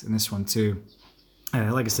possessed in this one too.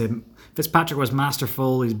 Like I said, Fitzpatrick was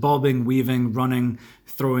masterful. He's bobbing, weaving, running,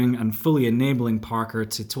 throwing, and fully enabling Parker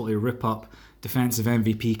to totally rip up defensive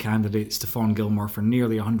MVP candidate Stephon Gilmore for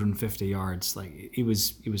nearly 150 yards. Like he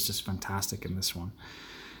was just fantastic in this one.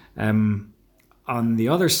 On the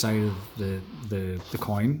other side of the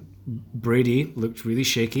coin, Brady looked really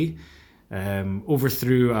shaky.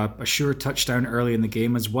 Overthrew a sure touchdown early in the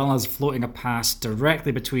game, as well as floating a pass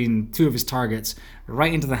directly between two of his targets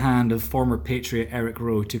right into the hand of former Patriot Eric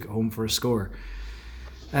Rowe, who took it home for a score.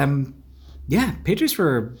 Patriots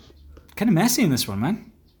were kind of messy in this one,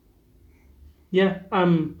 man. Yeah.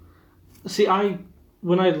 See,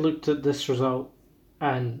 when I looked at this result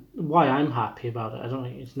and why I'm happy about it, I don't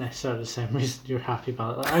think it's necessarily the same reason you're happy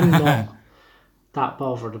about it. Like, I'm not that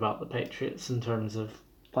bothered about the Patriots in terms of,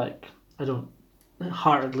 like, I don't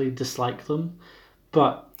heartedly dislike them,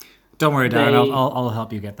 but don't worry, Darren. I'll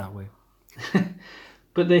help you get that way.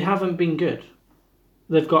 But they haven't been good.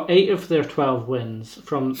 They've got 8 of their 12 wins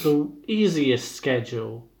from the easiest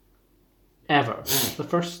schedule ever. The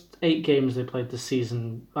first 8 games they played this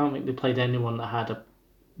season, I don't think they played anyone that had a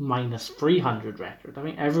minus 300 record. I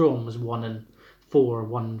think everyone was 1-4,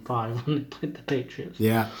 1-5 when they played the Patriots.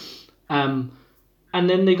 Yeah. And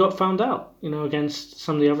then they got found out, against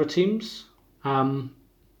some of the other teams. And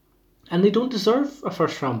they don't deserve a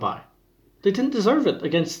first round bye. They didn't deserve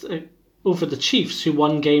it over the Chiefs, who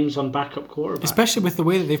won games on backup quarterback. Especially with the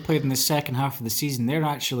way that they've played in the second half of the season. They're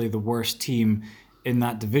actually the worst team in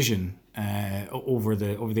that division over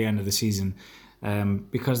the end of the season,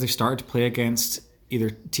 because they've started to play against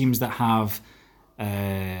either teams that have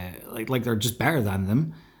like they're just better than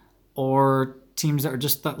them, or teams that are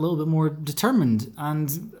just that little bit more determined.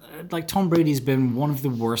 And like Tom Brady's been one of the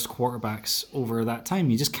worst quarterbacks over that time.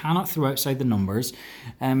 You just cannot throw outside the numbers.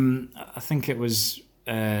 I think it was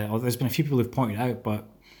there's been a few people who've pointed out, but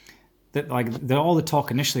all the talk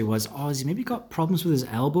initially was, has he maybe got problems with his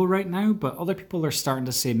elbow right now? But other people are starting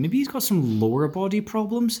to say maybe he's got some lower body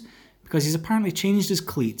problems, because he's apparently changed his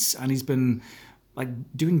cleats and he's been like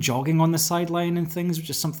doing jogging on the sideline and things, which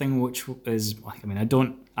is something which is, I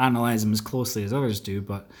don't analyze him as closely as others do,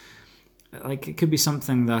 but like it could be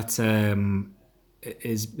something that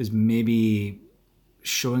is maybe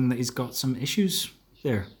showing that he's got some issues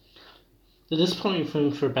there. The disappointing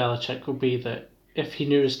thing for Belichick will be that if he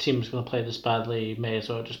knew his team was going to play this badly, he may as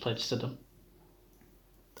well just play to Stidham.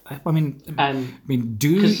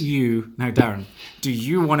 Darren, do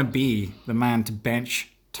you want to be the man to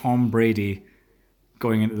bench Tom Brady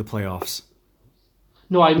going into the playoffs?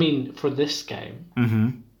 No, I mean for this game. Mm-hmm.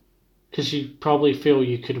 Because you probably feel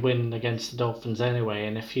you could win against the Dolphins anyway,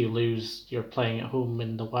 and if you lose, you're playing at home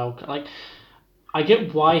in the wild card. Like, I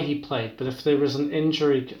get why he played, but if there was an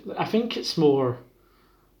injury, I think it's more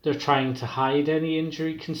they're trying to hide any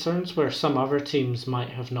injury concerns, where some other teams might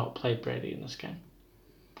have not played Brady in this game.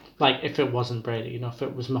 Like, if it wasn't Brady, if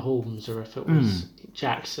it was Mahomes or if it was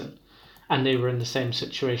Jackson, and they were in the same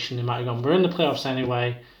situation, they might have gone, we're in the playoffs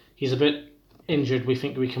anyway, he's a bit injured, we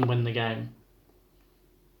think we can win the game.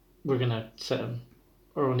 We're going to sit him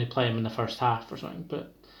or only play him in the first half or something.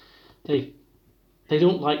 But they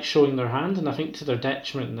don't like showing their hand, and I think to their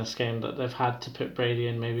detriment in this game that they've had to put Brady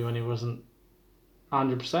in maybe when he wasn't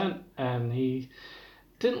 100%, and he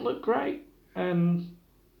didn't look great. And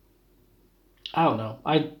I don't know.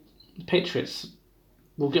 Patriots,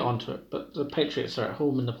 we'll get onto it, but the Patriots are at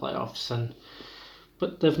home in the playoffs,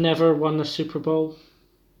 but they've never won a Super Bowl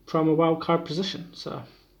from a wild card position, so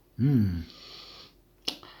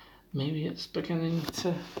maybe it's beginning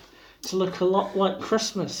to look a lot like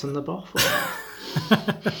Christmas in the Buffalo.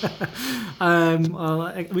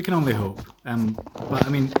 We can only hope. But I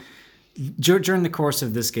mean, during the course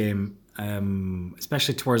of this game,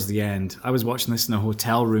 especially towards the end, I was watching this in a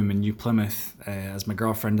hotel room in New Plymouth as my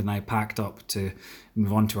girlfriend and I packed up to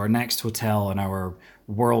move on to our next hotel on our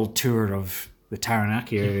world tour of the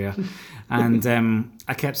Taranaki area. And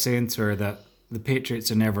I kept saying to her that the Patriots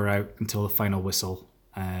are never out until the final whistle.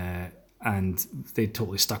 And they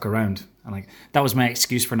totally stuck around. And that was my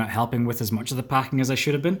excuse for not helping with as much of the packing as I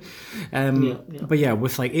should have been. But yeah,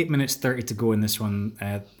 with 8 minutes 30 to go in this one,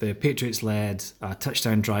 the Patriots led a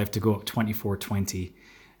touchdown drive to go up 24-20.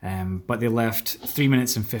 But they left 3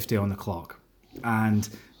 minutes and 50 on the clock. And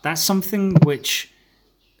that's something which,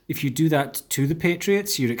 if you do that to the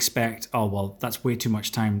Patriots, you'd expect, that's way too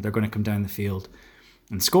much time. They're going to come down the field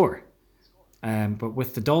and score. But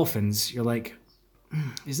with the Dolphins, you're like,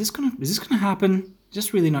 is this gonna happen?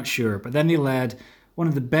 Just really not sure. But then they led one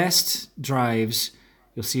of the best drives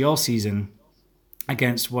you'll see all season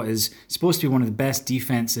against what is supposed to be one of the best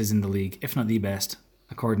defenses in the league, if not the best,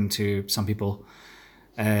 according to some people,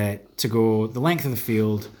 to go the length of the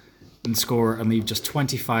field and score and leave just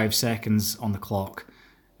 25 seconds on the clock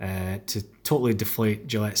to totally deflate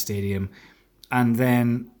Gillette Stadium. And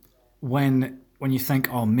then when you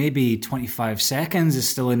think, oh, maybe 25 seconds is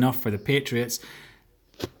still enough for the Patriots,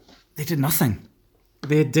 they did nothing.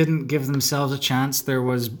 They didn't give themselves a chance. There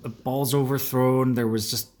was balls overthrown. There was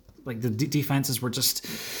just like the defenses were just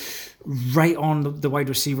right on the wide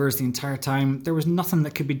receivers the entire time. There was nothing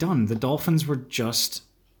that could be done. The Dolphins were just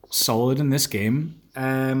solid in this game,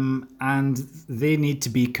 and they need to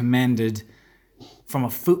be commended from a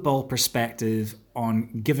football perspective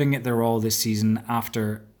on giving it their all this season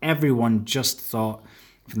after everyone just thought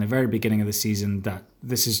from the very beginning of the season that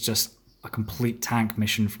this is just a complete tank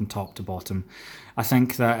mission from top to bottom. I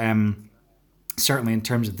think that certainly in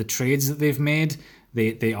terms of the trades that they've made,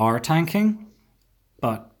 they are tanking,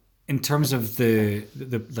 but in terms of the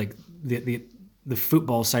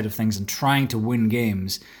football side of things and trying to win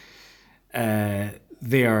games, they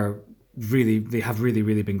have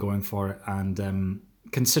really been going for it. And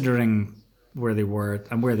considering where they were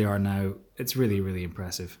and where they are now, it's really, really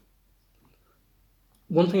impressive.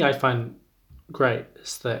 One thing I find great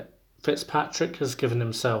is that Fitzpatrick has given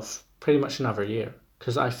himself pretty much another year,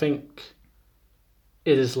 because I think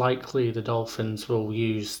it is likely the Dolphins will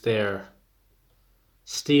use their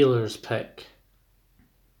Steelers pick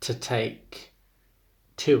to take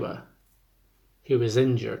Tua, who is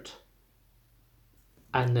injured,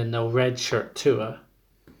 and then they'll redshirt Tua.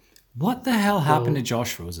 What the hell happened to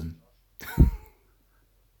Josh Rosen?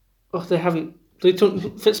 Oh, they haven't. They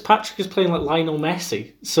don't. Fitzpatrick is playing like Lionel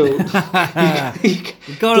Messi, so you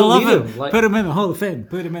gotta love him. Like, put him in the Hall of Fame.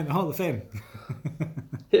 Put him in the Hall of Fame.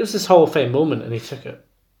 It was this Hall of Fame moment, and he took it.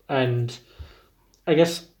 And I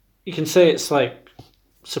guess you can say it's like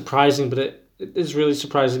surprising, but it is really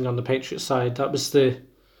surprising on the Patriots side. That was the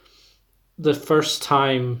first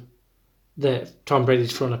time that Tom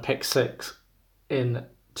Brady's thrown a pick six in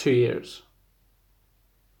 2 years.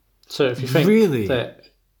 So if you think really?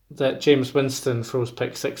 that James Winston throws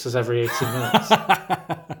pick sixes every 18 minutes.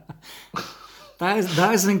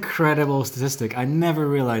 that is an incredible statistic. I never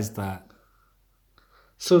realized that.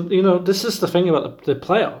 So, this is the thing about the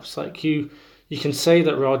playoffs. Like, you can say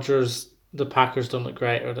that the Packers don't look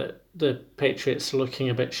great, or that the Patriots are looking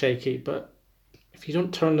a bit shaky, but if you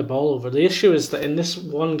don't turn the ball over, the issue is that in this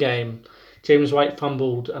one game, James White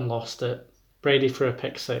fumbled and lost it. Brady threw a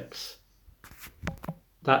pick six.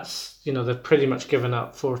 That's, they've pretty much given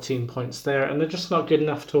up 14 points there, and they're just not good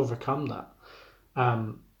enough to overcome that,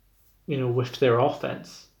 with their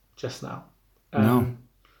offense just now. No.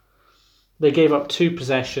 They gave up 2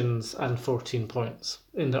 possessions and 14 points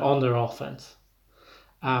on their offense.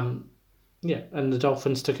 And the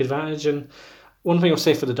Dolphins took advantage. And one thing I'll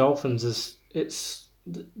say for the Dolphins is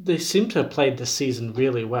they seem to have played this season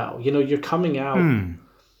really well. You're coming out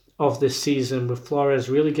of this season with Flores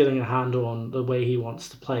really getting a handle on the way he wants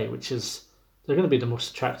to play, which is they're going to be the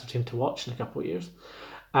most attractive team to watch in a couple of years.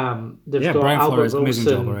 They've got Brian Albert Flores, Wilson, amazing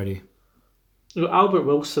job already. Albert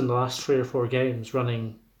Wilson, the last 3 or 4 games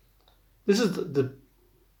running. This is the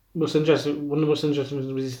most interesting. One of the most interesting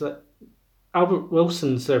things is that Albert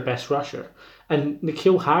Wilson's their best rusher, and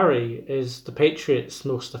N'Keal Harry is the Patriots'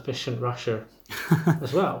 most efficient rusher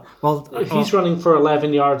as well. He's running for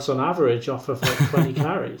 11 yards on average off of like 20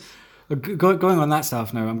 carries. Going on that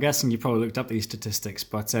stuff now, I'm guessing you probably looked up these statistics,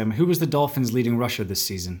 but who was the Dolphins' leading rusher this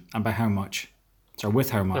season, and by how much? Sorry,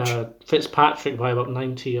 with how much? Fitzpatrick by about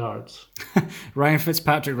 90 yards. Ryan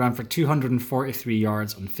Fitzpatrick ran for 243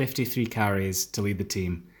 yards on 53 carries to lead the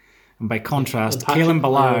team. And by contrast, Kalen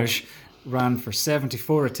Ballage ran for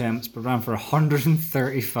 74 attempts, but ran for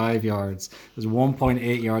 135 yards. It was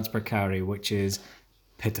 1.8 yards per carry, which is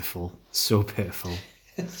pitiful. So pitiful.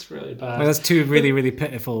 It's really bad. Well, that's 2 really, really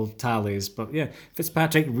pitiful tallies. But yeah,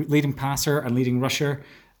 Fitzpatrick, leading passer and leading rusher.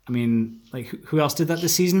 I mean, like, who else did that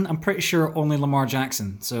this season? I'm pretty sure only Lamar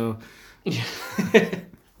Jackson. So,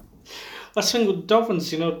 Let's think with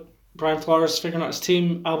Dolphins. Brian Flores figuring out his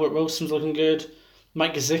team. Albert Wilson's looking good.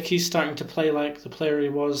 Mike Gesicki's starting to play like the player he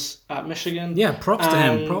was at Michigan. Yeah, props to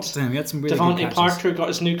him. He had some really good catches. Devontae Parker got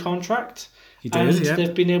his new contract. He did, and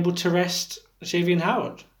they've been able to rest Xavier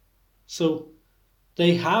Howard. So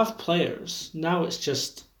they have players. Now it's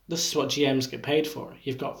just, this is what GMs get paid for.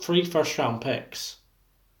 You've got 3 first-round picks.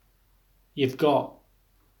 You've got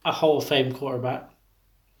a Hall of Fame quarterback.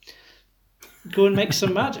 Go and make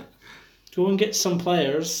some magic. Go and get some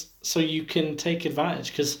players so you can take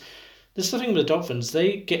advantage. Because this is the thing with the Dolphins.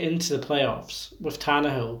 They get into the playoffs with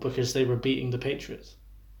Tannehill because they were beating the Patriots.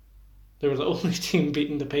 They were the only team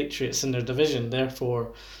beating the Patriots in their division.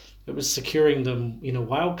 Therefore, it was securing them,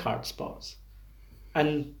 wild card spots.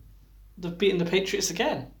 And they've beaten the Patriots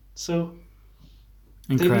again. So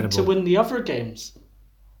incredible. They need to win the other games.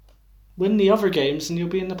 Win the other games and you'll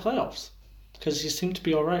be in the playoffs. because you seem to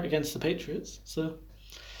be all right against the Patriots. So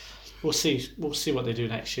we'll see. We'll see what they do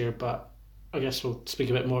next year. But I guess we'll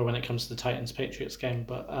speak a bit more when it comes to the Titans-Patriots game.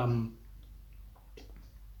 But I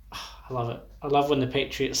love it. I love when the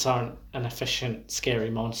Patriots aren't an efficient,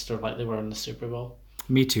 scary monster like they were in the Super Bowl.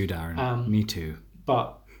 Me too, Darren. Me too.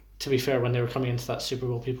 But to be fair, when they were coming into that Super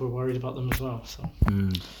Bowl, people were worried about them as well. So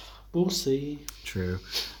we'll see. True.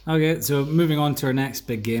 Okay, so moving on to our next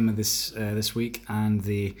big game of this week, and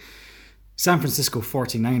the San Francisco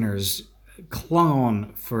 49ers clung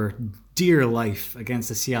on for dear life against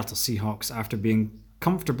the Seattle Seahawks after being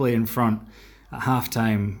comfortably in front at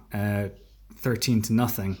halftime,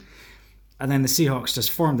 13-0. And then the Seahawks just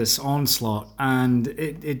formed this onslaught, and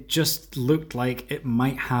it just looked like it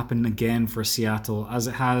might happen again for Seattle, as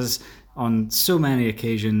it has on so many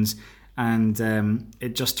occasions. And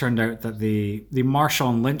it just turned out that the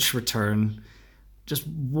Marshawn Lynch return just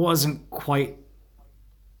wasn't quite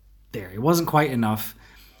there. It wasn't quite enough.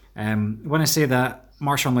 When I say that,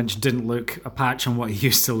 Marshawn Lynch didn't look a patch on what he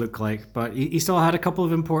used to look like, but he still had a couple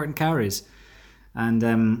of important carries. And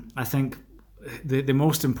I think the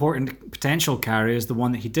most important potential carry is the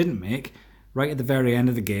one that he didn't make right at the very end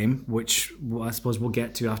of the game, which I suppose we'll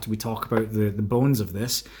get to after we talk about the bones of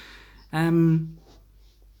this. Seahawks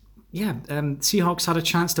had a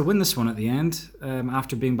chance to win this one at the end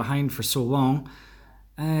after being behind for so long.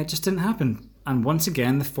 It just didn't happen. And once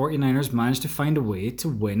again, the 49ers managed to find a way to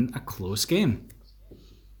win a close game.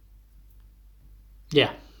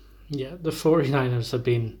 Yeah, the 49ers have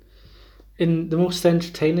been in the most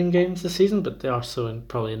entertaining games this season, but they are also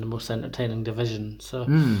probably in the most entertaining division. So,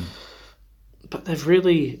 but they've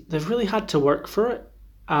really had to work for it.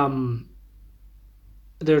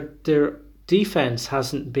 Their defense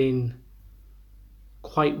hasn't been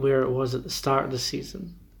quite where it was at the start of the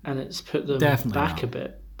season, and it's put them back a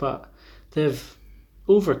bit. But they've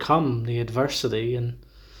overcome the adversity, and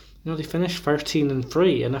they finished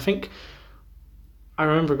 13-3. And I think I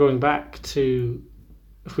remember going back to.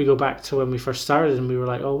 If we go back to when we first started and we were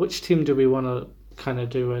like, oh, which team do we want to kind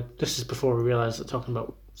of do? This is before we realised that talking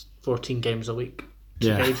about 14 games a week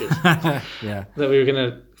took ages. Yeah. That we were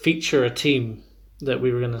going to feature a team that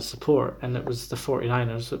we were going to support, and it was the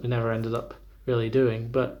 49ers that we never ended up really doing.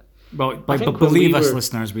 But believe us,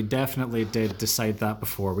 listeners, we definitely did decide that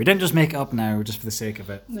before. We didn't just make it up now just for the sake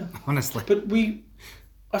of it, honestly. But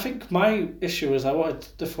I think my issue was I wanted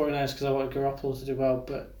the 49ers because I wanted Garoppolo to do well,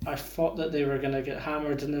 but I thought that they were going to get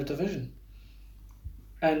hammered in their division.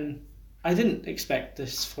 And I didn't expect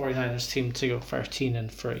this 49ers team to go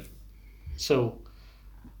 13-3. So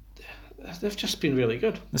they've just been really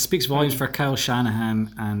good. It speaks volumes for Kyle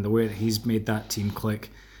Shanahan and the way that he's made that team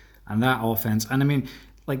click and that offense. And I mean,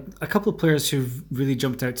 like a couple of players who've really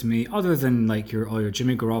jumped out to me, other than like your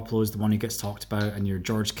Jimmy Garoppolo is the one who gets talked about, and your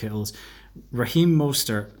George Kittles. Raheem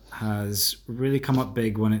Mostert has really come up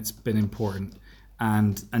big when it's been important,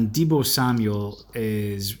 and Deebo Samuel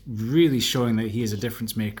is really showing that he is a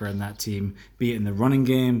difference maker in that team, be it in the running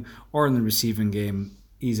game or in the receiving game.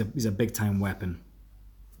 He's a big time weapon.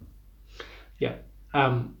 Yeah,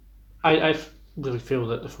 I really feel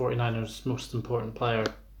that the 49ers' most important player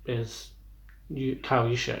is Kyle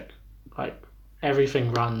Juszczyk. Like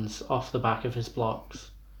everything runs off the back of his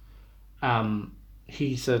blocks.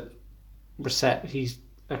 He's a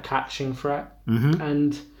catching threat,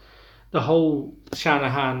 and the whole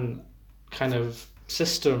Shanahan kind of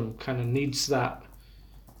system kind of needs that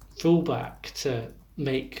fullback to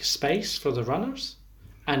make space for the runners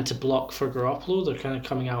and to block for Garoppolo. They're kind of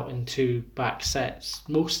coming out in two back sets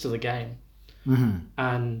most of the game,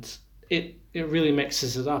 and it really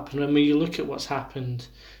mixes it up. And when you look at what's happened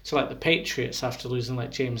to like the Patriots after losing like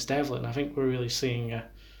James Devlin, I think we're really seeing a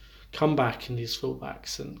comeback in these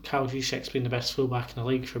fullbacks, and Kyle Juszczyk's been the best fullback in the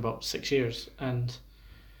league for about 6 years, and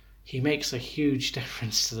he makes a huge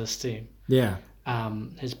difference to this team. Yeah.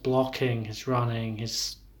 His blocking, his running,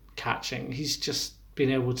 his catching, he's just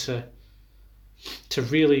been able to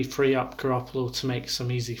really free up Garoppolo to make some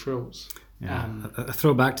easy throws. Yeah, a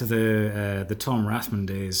throwback to the Tom Rathman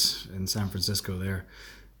days in San Francisco there.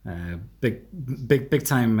 Big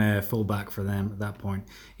time fullback for them at that point.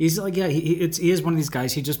 He's like, he is one of these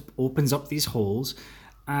guys. He just opens up these holes,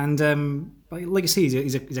 and like I say,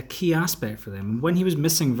 he's a key aspect for them. When he was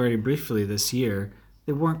missing very briefly this year,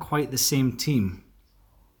 they weren't quite the same team.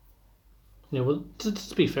 Yeah, well,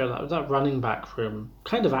 to be fair, that running back room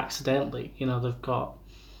kind of accidentally. They've got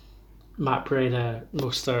Matt Breida,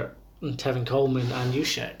 Mostert, and Tevin Coleman and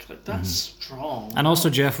Juszczyk. Like that's strong. And also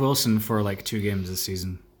Jeff Wilson for like 2 games this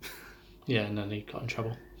season. Yeah, and then he got in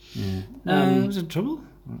trouble. Yeah. Was it trouble?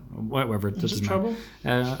 Whatever. Was it trouble?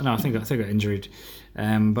 No, I think I got injured.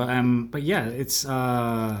 But yeah, it's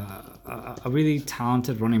a really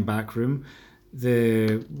talented running back room.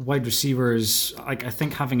 The wide receivers, I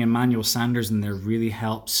think having Emmanuel Sanders in there really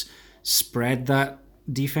helps spread that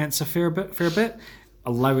defense a fair bit,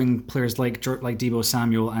 allowing players like Deebo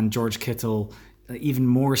Samuel and George Kittle even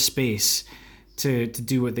more space to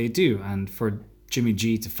do what they do, and for Jimmy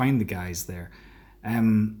G to find the guys there.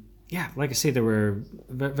 Yeah, like I say, they were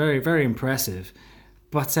very, very impressive.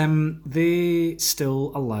 But they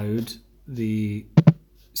still allowed the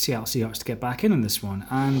Seattle Seahawks to get back in this one.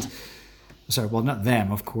 And, sorry, well, not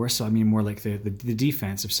them, of course. So I mean more like the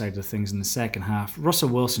defensive side of things in the second half. Russell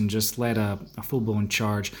Wilson just led a full-blown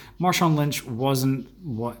charge. Marshawn Lynch wasn't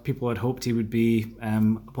what people had hoped he would be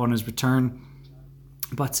upon his return.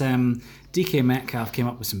 But DK Metcalf came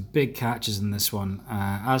up with some big catches in this one,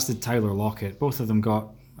 as did Tyler Lockett. Both of them got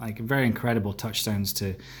like very incredible touchdowns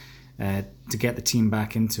to get the team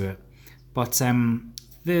back into it. But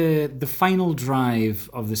the final drive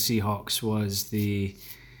of the Seahawks was the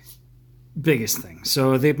biggest thing.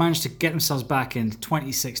 So they managed to get themselves back into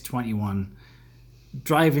 26-21,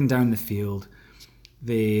 driving down the field.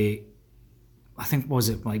 I think, was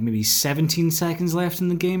it like maybe 17 seconds left in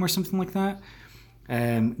the game or something like that?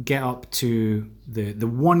 Get up to the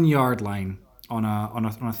 1 yard line on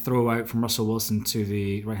a throw out from Russell Wilson to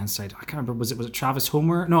the right hand side. I can't remember, was it Travis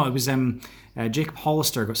Homer? No, it was Jacob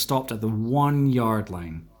Hollister got stopped at the 1 yard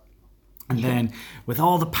line. And then, with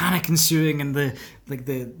all the panic ensuing, and the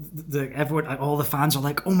everyone, all the fans are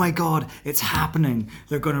like, "Oh my God, it's happening!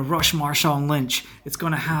 They're going to rush Marshawn Lynch. It's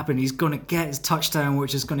going to happen. He's going to get his touchdown,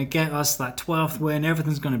 which is going to get us that 12th win.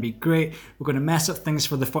 Everything's going to be great. We're going to mess up things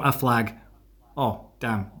for a flag." Oh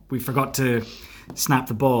damn! We forgot to snap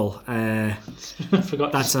the ball.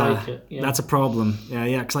 Forgot to spike it. Yeah. That's a problem.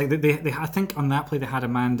 Yeah. Because like they, I think on that play they had a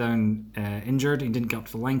man down injured. He didn't get up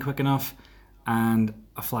to the line quick enough, and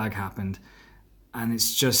a flag happened, and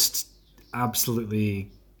it's just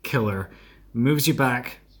absolutely killer. Moves you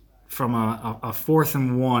back from a 4th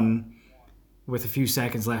and 1 with a few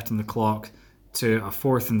seconds left on the clock to a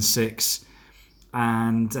 4th and 6,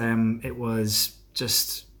 and it was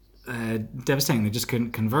just devastating. They just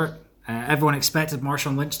couldn't convert. Everyone expected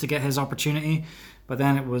Marshawn Lynch to get his opportunity, but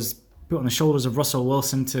then it was put on the shoulders of Russell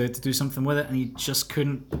Wilson to do something with it, and he just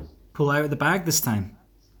couldn't pull out of the bag this time.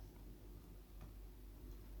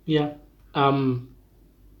 Yeah.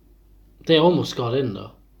 They almost got in,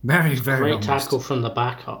 though. Very, very great almost. Tackle from the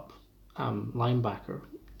backup linebacker.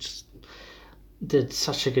 Just did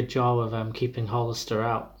such a good job of keeping Hollister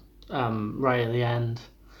out right at the end.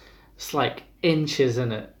 It's like inches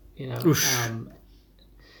in it, you know.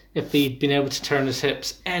 If he'd been able to turn his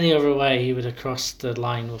hips any other way, he would have crossed the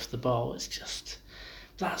line with the ball. It's just,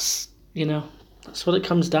 that's what it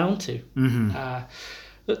comes down to. Mm-hmm.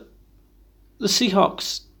 The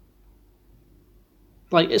Seahawks,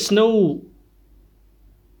 like, it's no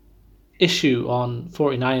issue on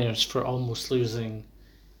 49ers for almost losing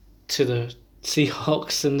to the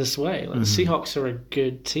Seahawks in this way. Like, the Seahawks are a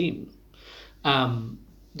good team.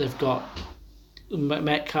 They've got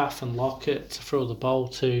Metcalf and Lockett to throw the ball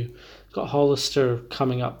to. They've got Hollister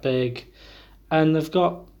coming up big. And they've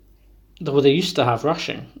got, well, they used to have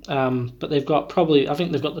rushing, but they've got I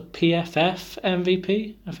think they've got the PFF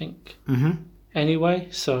MVP, I think. Mm-hmm. Anyway,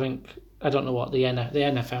 so I don't know what the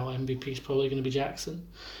NFL MVP is probably going to be Jackson,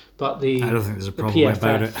 but I don't think there's a problem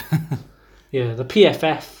about it. Yeah, the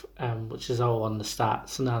PFF, which is all on the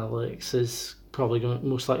stats and analytics, is probably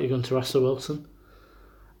most likely going to Russell Wilson.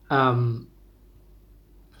 But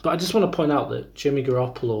I just want to point out that Jimmy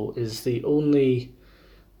Garoppolo is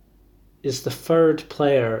the third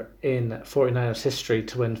player in 49ers history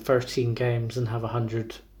to win 13 games and have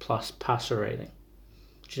 100+ passer rating.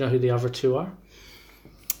 Do you know who the other two are?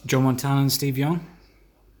 Joe Montana and Steve Young?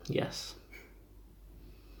 Yes.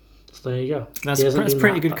 So there you go. That's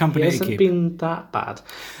pretty good company to keep. He hasn't been that bad.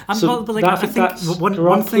 I think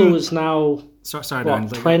one thing is now... Sorry, Dan.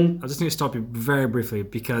 I just need to stop you very briefly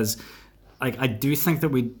because I do think that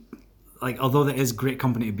although that is great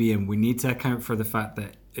company to be in, we need to account for the fact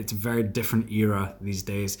that it's a very different era these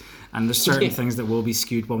days, and there's certain things that will be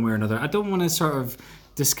skewed one way or another. I don't want to sort of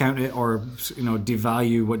discount it or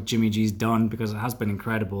devalue what Jimmy G's done because it has been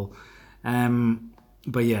incredible.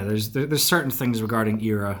 But yeah, there's certain things regarding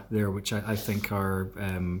era there which I think are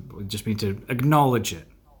we just need to acknowledge it.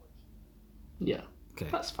 Yeah, okay,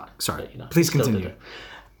 that's fine. Sorry, but, please continue.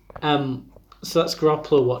 So that's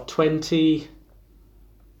Garoppolo. What 20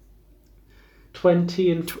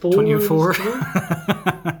 and 4? 20 and 4.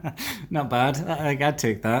 Not bad. I'd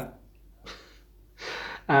take that.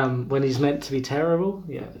 When he's meant to be terrible,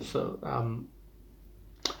 yeah. So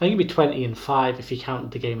think it'd be 20-5 if you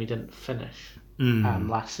counted the game he didn't finish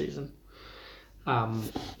last season,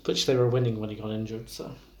 which they were winning when he got injured.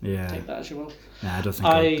 So take that as you will. Nah, I don't think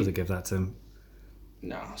I'd give that to him.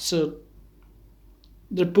 No, so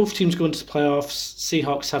they're both teams going to the playoffs.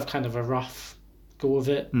 Seahawks have kind of a rough go of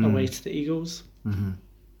it away to the Eagles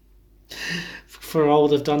for all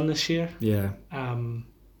they've done this year. Yeah.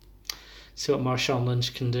 See what Marshawn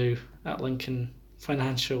Lynch can do at Lincoln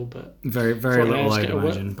Financial, but very little, I'd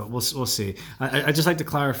imagine. But we'll see. I just like to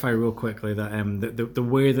clarify real quickly that the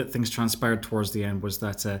way that things transpired towards the end was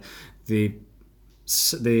that the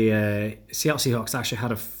Seattle Seahawks actually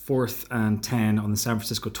had a 4th and 10 on the San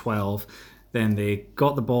Francisco 12. Then they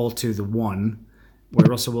got the ball to the 1 where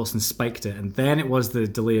Russell Wilson spiked it, and then it was the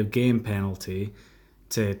delay of game penalty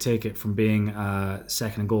to take it from being a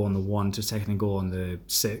 2nd and goal on the 1 to 2nd and goal on the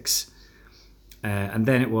 6. And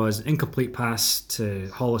then it was an incomplete pass to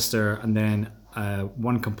Hollister, and then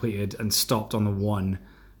one completed and stopped on the 1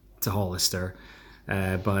 to Hollister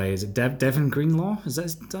by, is it Devin Greenlaw? Is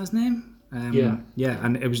that his name? Yeah,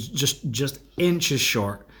 and it was just inches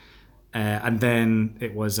short. And then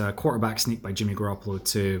it was a quarterback sneak by Jimmy Garoppolo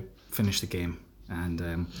to finish the game. And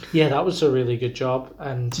that was a really good job.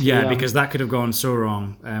 And because that could have gone so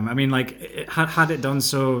wrong. I mean, like, had it done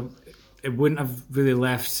so, it wouldn't have really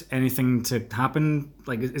left anything to happen.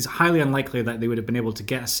 Like, it's highly unlikely that they would have been able to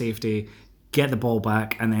get a safety, get the ball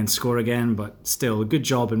back, and then score again. But still, a good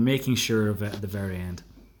job in making sure of it at the very end.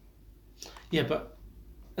 Yeah, but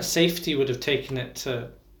a safety would have taken it to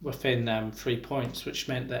within 3 points, which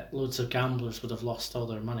meant that loads of gamblers would have lost all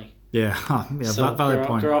their money. Yeah, so valid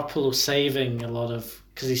point. Garoppolo saving a lot of,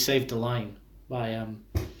 because he saved the line by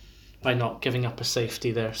not giving up a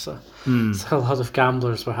safety there. So a lot of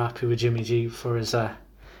gamblers were happy with Jimmy G for his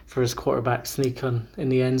quarterback sneak in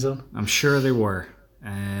the end zone. I'm sure they were.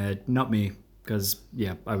 Not me, because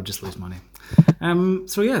I would just lose money.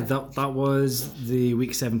 That was the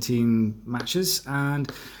Week 17 matches, and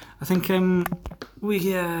I think now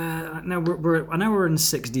we're in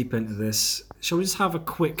 6 deep into this. Shall we just have a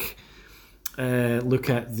quick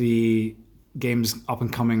look at the games up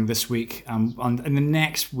and coming this week? And in the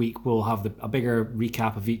next week, we'll have a bigger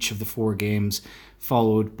recap of each of the 4 games,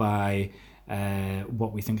 followed by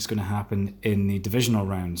what we think is going to happen in the divisional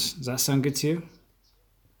rounds. Does that sound good to you?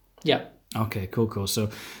 Yeah. Okay, cool.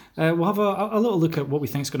 So we'll have a little look at what we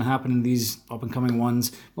think is going to happen in these up and coming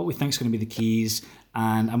ones, what we think is going to be the keys,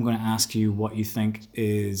 and I'm going to ask you what you think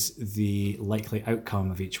is the likely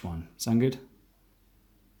outcome of each one. Sound good?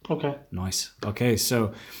 Okay. Nice. Okay,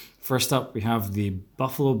 so first up we have the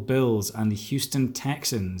Buffalo Bills and the Houston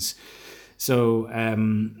Texans. So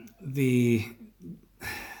the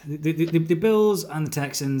Bills and the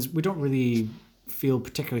Texans, we don't really feel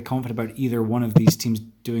particularly confident about either one of these teams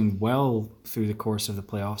doing well through the course of the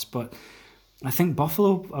playoffs, but I think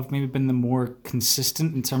Buffalo have maybe been the more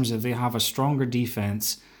consistent in terms of they have a stronger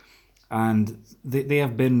defense, and they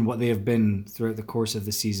have been what they have been throughout the course of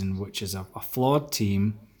the season, which is a flawed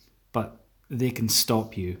team, but they can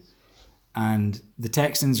stop you. And the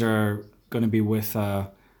Texans are going to be with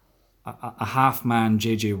a half-man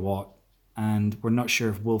J.J. Watt, and we're not sure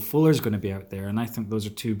if Will Fuller's going to be out there, and I think those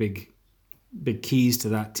are 2 big keys to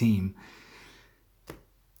that team.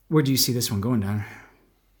 Where do you see this one going, Dan?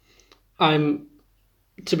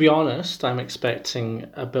 To be honest, I'm expecting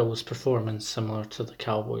a Bills performance similar to the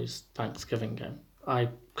Cowboys Thanksgiving game. I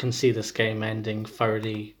can see this game ending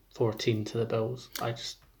 30-14 to the Bills. I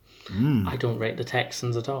don't rate the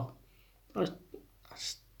Texans at all.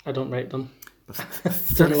 I don't rate them.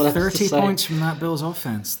 30 points from that Bills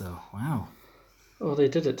offense, though. Wow. Well, they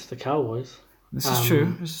did it to the Cowboys. This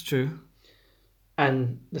is true.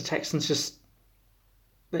 And the Texans just...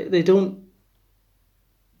 They don't...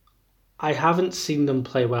 I haven't seen them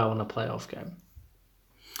play well in a playoff game.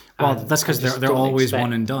 Well, that's because they're always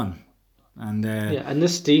one and done. And and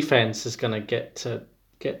this defense is going to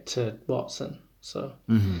get to Watson. So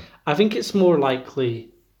I think it's more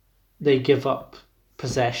likely they give up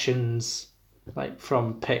possessions like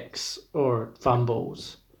from picks or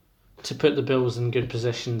fumbles to put the Bills in good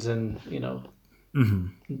positions in,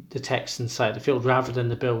 the Texans side of the field, rather than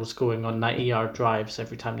the Bills going on 90-yard drives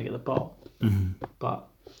every time they get the ball. But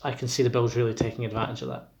I can see the Bills really taking advantage of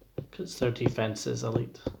that because their defense is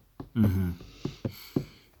elite.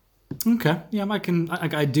 Okay, yeah,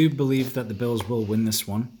 I do believe that the Bills will win this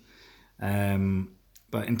one.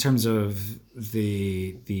 But in terms of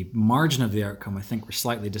the margin of the outcome, I think we're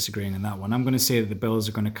slightly disagreeing on that one. I'm going to say that the Bills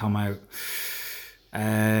are going to come out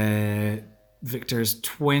victors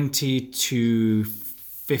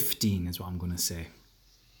 20-15 is what I'm going to say.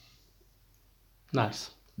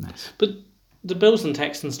 Nice. Nice. But the Bills and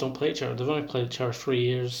Texans don't play each other. They've only played each other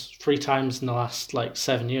 3 times in the last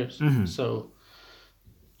 7 years. Mm-hmm. So,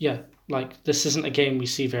 yeah, this isn't a game we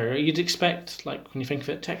see very. You'd expect, when you think of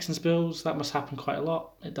it, Texans Bills, that must happen quite a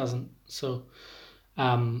lot. It doesn't. So,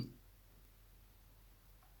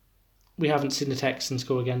 we haven't seen the Texans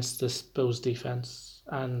go against this Bills defense,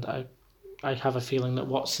 and I have a feeling that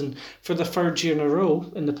Watson, for the third year in a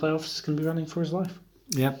row in the playoffs, is going to be running for his life.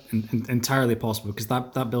 Yep, entirely possible, because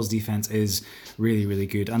that Bills defense is really, really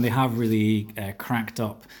good, and they have really cranked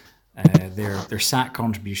up their sack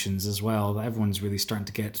contributions as well. Everyone's really starting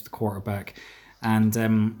to get to the quarterback, and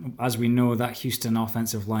as we know, that Houston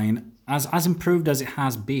offensive line, as improved as it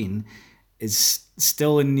has been, is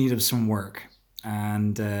still in need of some work,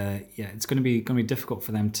 and it's going to be difficult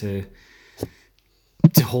for them to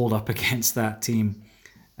hold up against that team.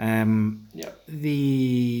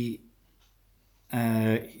 The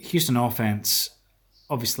Houston offense,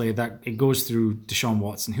 obviously, that it goes through Deshaun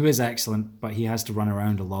Watson, who is excellent, but he has to run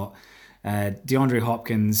around a lot. DeAndre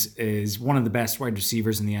Hopkins is one of the best wide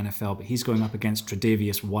receivers in the NFL, but he's going up against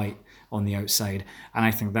Tre'Davious White on the outside, and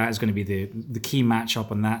I think that is going to be the key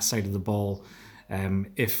matchup on that side of the ball.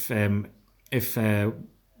 If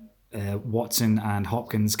Watson and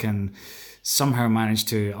Hopkins can somehow manage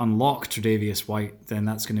to unlock Tre'Davious White, then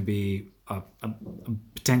that's going to be a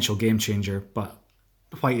potential game changer. But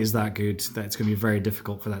White is that good that it's going to be very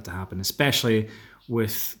difficult for that to happen, especially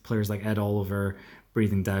with players like Ed Oliver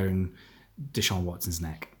breathing down Deshaun Watson's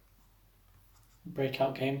neck.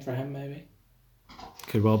 Breakout game for him, maybe.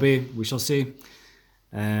 Could well be. We shall see.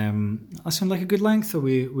 That sounds like a good length. Or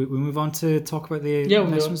we move on to talk about the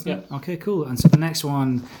next ones. Yeah. Okay, cool. And so the next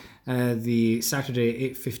one, the Saturday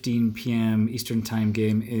 8:15 p.m. Eastern Time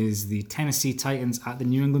game, is the Tennessee Titans at the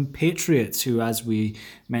New England Patriots, who, as we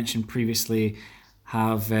mentioned previously,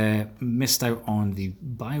 have missed out on the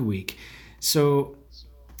bye week. So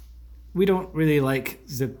we don't really like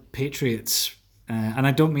the Patriots. And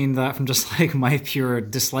I don't mean that from just my pure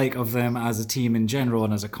dislike of them as a team in general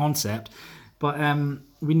and as a concept. But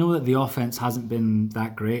we know that the offense hasn't been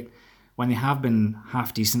that great. When they have been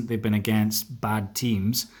half decent, they've been against bad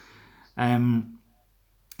teams.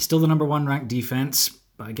 Still the number one ranked defense,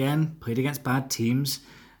 but again, played against bad teams.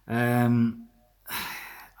 I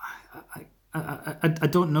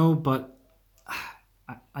don't know, but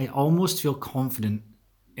I almost feel confident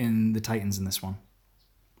in the Titans in this one.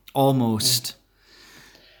 Almost.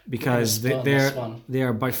 Because they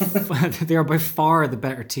are by far the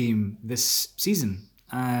better team this season,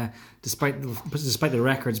 despite the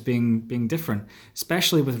records being different.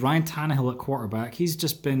 Especially with Ryan Tannehill at quarterback, he's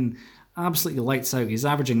just been absolutely lights out. He's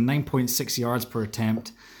averaging 9.6 yards per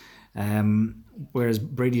attempt, whereas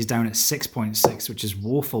Brady's down at 6.6, which is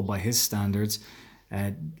woeful by his standards.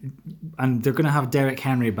 And they're going to have Derrick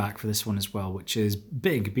Henry back for this one as well, which is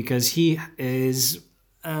big because he is.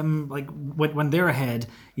 When they're ahead,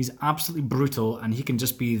 he's absolutely brutal, and he can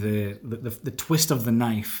just be the twist of the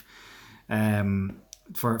knife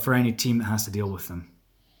for any team that has to deal with them.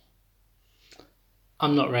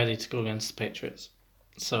 I'm not ready to go against the Patriots,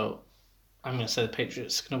 so I'm going to say the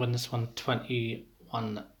Patriots are going to win this one 21-18.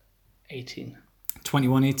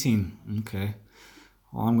 21-18. Okay.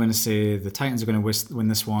 Well, I'm going to say the Titans are going to win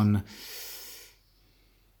this one.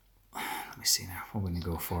 Let me see now. What are we going to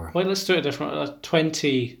go for? Well, let's do it different.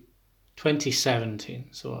 2017.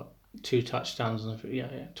 So 2 touchdowns.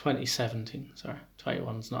 2017. Sorry.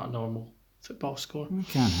 21's not a normal football score. It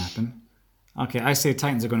can happen. Okay, I say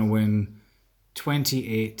Titans are going to win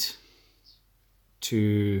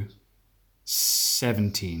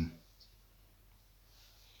 28-17.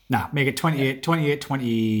 Nah, make it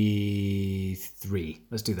 28-23.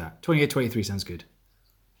 Let's do that. 28-23 sounds good.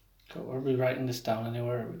 Are we writing this down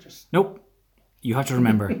anywhere? Or we just... Nope. You have to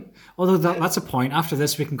remember. Although that's a point. After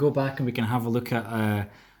this, we can go back and we can have a look at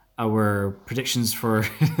our predictions for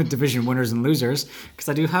division winners and losers, because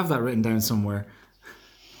I do have that written down somewhere.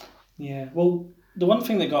 Yeah. Well, the one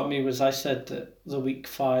thing that got me was I said that the Week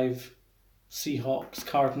 5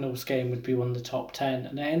 Seahawks-Cardinals game would be one of the top 10,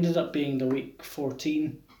 and it ended up being the Week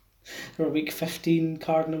 14 or Week 15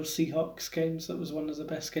 Cardinals-Seahawks games. That was one of the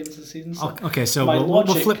best games of the season. So okay, so we'll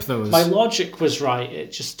flip those. My logic was right.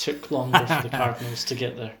 It just took longer for the Cardinals to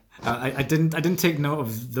get there. I didn't take note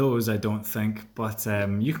of those, I don't think, but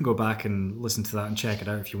you can go back and listen to that and check it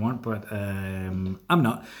out if you want, but I'm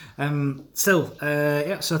not. So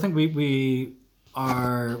I think you're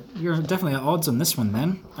definitely at odds on this one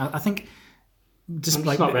then. I think just I'm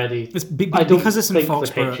just not ready. It's because it's in Foxborough.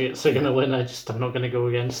 The Patriots are going to win. I'm not going to go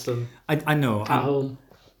against them. I know. At home.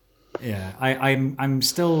 Yeah, I'm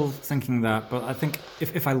still thinking that, but I think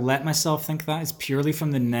if I let myself think that, it's purely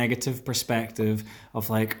from the negative perspective of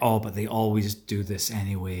like, oh, but they always do this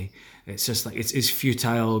anyway. It's just like it's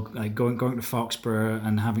futile, like going to Foxborough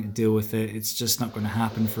and having to deal with it. It's just not going to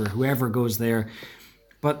happen for whoever goes there.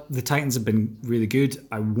 But the Titans have been really good.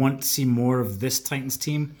 I want to see more of this Titans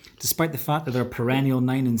team, despite the fact that they're a perennial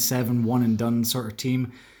 9-7, one and done sort of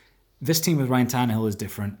team. This team with Ryan Tannehill is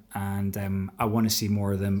different, and I want to see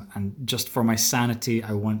more of them. And just for my sanity,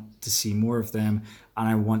 I want to see more of them, and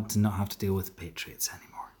I want to not have to deal with the Patriots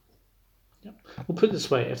anymore. Yep. We'll put it this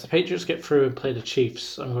way: if the Patriots get through and play the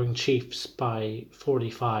Chiefs, I'm going Chiefs by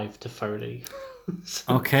 45-30.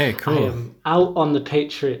 So okay, cool. I am out on the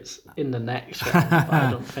Patriots in the next round, but I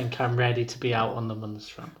don't think I'm ready to be out on them in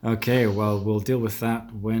this round. Okay, well, we'll deal with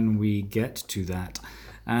that when we get to that.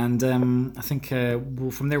 And I think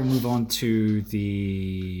from there we'll move on to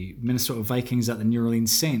the Minnesota Vikings at the New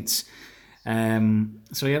Orleans Saints.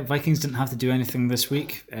 Vikings didn't have to do anything this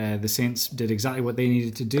week. The Saints did exactly what they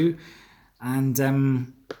needed to do.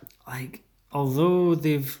 And although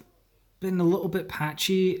they've been a little bit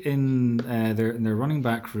patchy in their running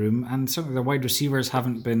back room, and certainly their wide receivers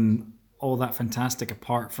haven't been all that fantastic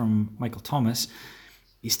apart from Michael Thomas,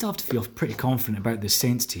 you still have to feel pretty confident about this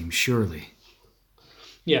Saints team, surely.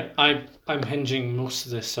 Yeah, I'm hinging most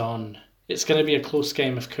of this on it's going to be a close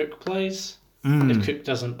game if Cook plays. If Cook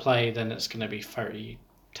doesn't play, then it's going to be 30-10.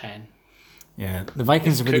 Yeah, the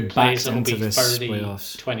Vikings have really backed into this 30,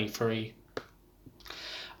 playoffs. 23.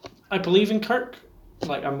 I believe in Kirk.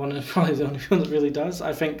 I'm probably the only one that really does.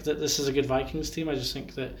 I think that this is a good Vikings team. I just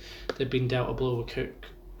think that they've been dealt a blow with Cook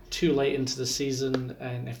too late into the season,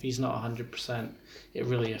 and if he's not 100%, it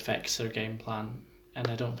really affects their game plan. And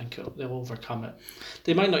I don't think they'll overcome it.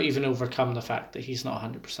 They might not even overcome the fact that he's not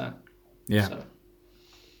 100%. Yeah. So,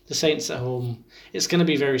 the Saints at home, it's going to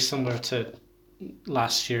be very similar to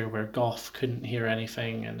last year where Goff couldn't hear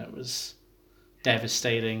anything and it was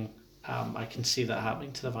devastating. I can see that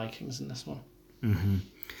happening to the Vikings in this one. Mm-hmm.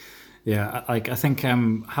 Yeah, I think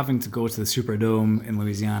having to go to the Superdome in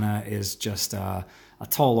Louisiana is just a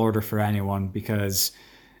tall order for anyone because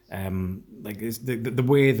the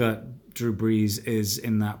way that Drew Brees is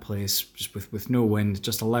in that place, just with no wind,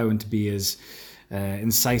 just allow him to be as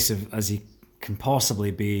incisive as he can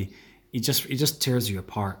possibly be, he just tears you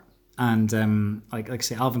apart. And like I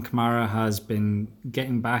say, Alvin Kamara has been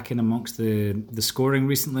getting back in amongst the scoring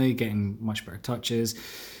recently, getting much better touches.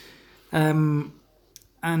 And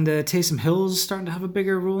Taysom Hill's starting to have a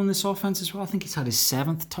bigger role in this offense as well. I think he's had his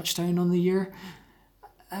 7th touchdown on the year.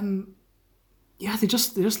 Yeah, they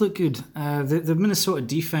just look good. The Minnesota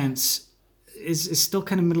defense is still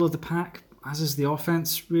kind of middle of the pack, as is the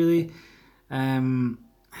offense, really.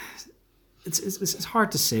 It's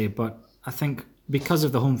hard to say, but I think because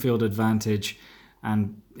of the home field advantage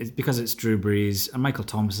and because it's Drew Brees and Michael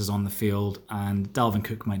Thomas is on the field and Dalvin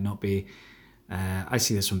Cook might not be, I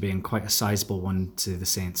see this one being quite a sizable one to the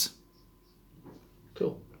Saints.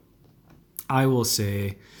 Cool. I will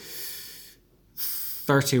say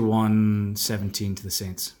 31-17 to the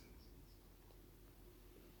Saints.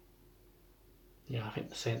 Yeah, I think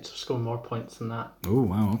the Saints will score more points than that. Oh,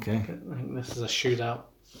 wow, okay. I think this is a shootout.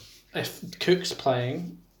 If Cook's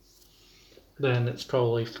playing, then it's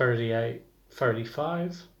probably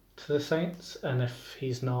 38-35 to the Saints. And if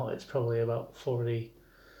he's not, it's probably about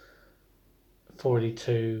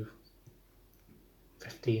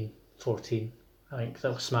 42-15, 14. I think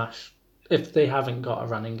they'll smash. If they haven't got a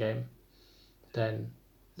running game, then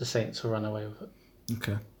the Saints will run away with it.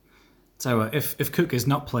 Okay. So if Cook is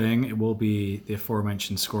not playing, it will be the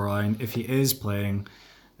aforementioned scoreline. If he is playing,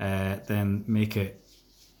 then make it,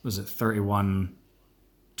 was it 31-20?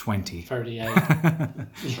 38.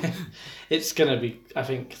 Yeah. It's going to be, I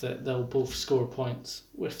think that they'll both score points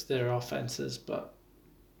with their offenses, but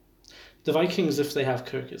the Vikings, if they have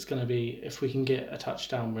Cook, it's going to be, if we can get a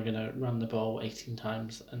touchdown, we're going to run the ball 18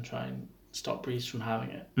 times and try and stop Brees from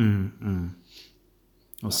having it.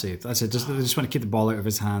 We'll see. That's it. They just want to keep the ball out of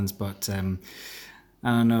his hands, but I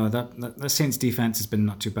don't know. That Saints defense has been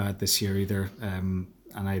not too bad this year either, and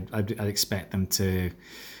I'd expect them to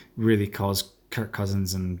really cause Kirk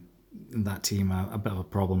Cousins and that team a bit of a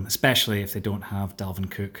problem, especially if they don't have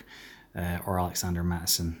Dalvin Cook or Alexander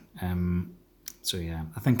Mattison. So yeah,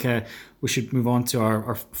 I think we should move on to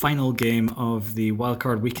our final game of the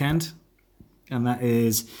wildcard weekend, and that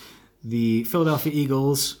is the Philadelphia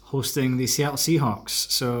Eagles hosting the Seattle Seahawks.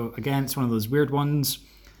 So again, it's one of those weird ones.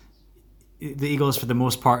 The Eagles, for the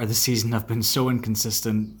most part of the season, have been so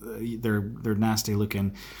inconsistent. They're nasty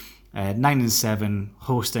looking. 9-7,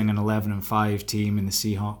 hosting an 11-5 team in the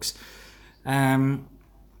Seahawks.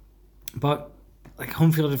 But like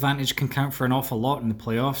home field advantage can count for an awful lot in the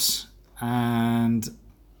playoffs, and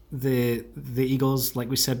the Eagles, like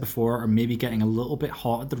we said before, are maybe getting a little bit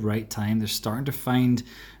hot at the right time. They're starting to find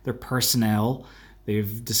their personnel.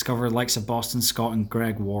 They've discovered likes of Boston Scott and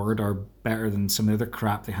Greg Ward are better than some of the other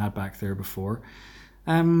crap they had back there before.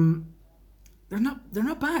 They're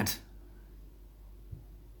not bad.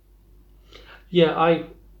 Yeah, I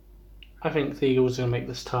think the Eagles are going to make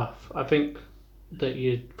this tough. I think that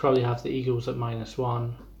you'd probably have the Eagles at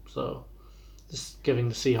 -1, so just giving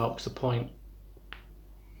the Seahawks a point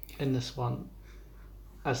in this one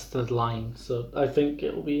as the line. So I think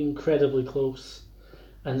it will be incredibly close,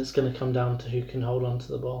 and it's going to come down to who can hold on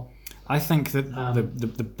to the ball. I think that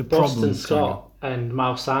the Boston problem... Scott and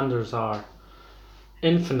Miles Sanders are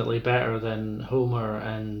infinitely better than Homer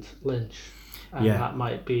and Lynch, and that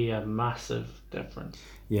might be a massive difference.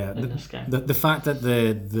 Yeah, in this game. The fact that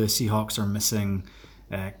the Seahawks are missing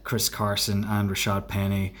Chris Carson and Rashad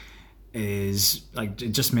Penny is like, it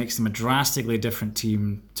just makes them a drastically different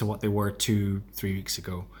team to what they were 2-3 weeks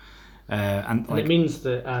ago. And it means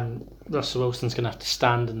that Russell Wilson's going to have to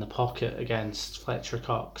stand in the pocket against Fletcher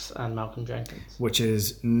Cox and Malcolm Jenkins, which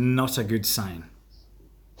is not a good sign.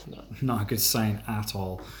 No. Not a good sign at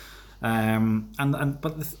all. And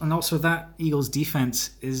also that Eagles defense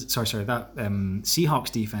is that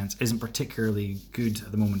Seahawks defense isn't particularly good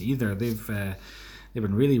at the moment either. They've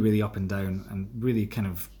been really, really up and down and really kind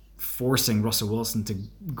of forcing Russell Wilson to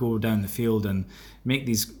go down the field and make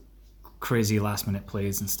these crazy last minute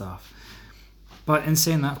plays and stuff. But in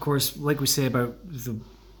saying that, of course, like we say about the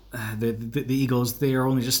Eagles, they are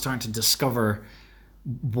only just starting to discover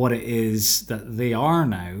what it is that they are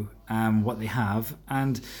now, what they have,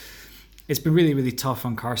 and it's been really, really tough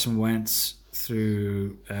on Carson Wentz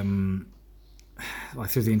through the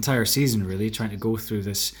entire season, really, trying to go through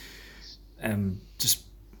this just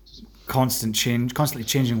constantly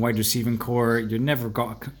changing wide receiving core. You never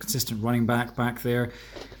got a consistent running back there.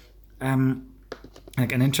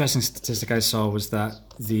 Like an interesting statistic I saw was that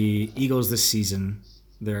the Eagles this season,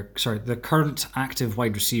 the current active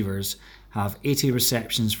wide receivers have 80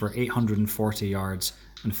 receptions for 840 yards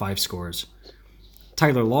and 5 scores.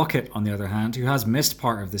 Tyler Lockett, on the other hand, who has missed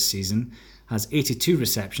part of this season, has 82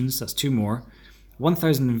 receptions, that's 2 more,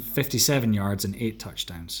 1,057 yards and 8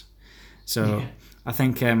 touchdowns. So yeah. I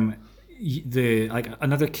think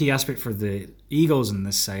another key aspect for the Eagles on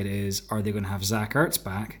this side is, are they going to have Zach Ertz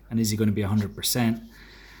back, and is he going to be 100%?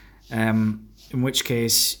 In which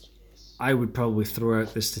case, I would probably throw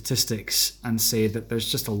out the statistics and say that there's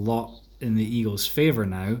just a lot in the Eagles' favour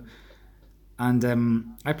now, and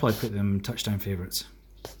I'd probably put them touchdown favourites.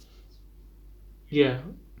 Yeah,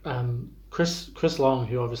 Chris Long,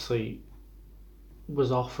 who obviously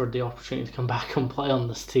was offered the opportunity to come back and play on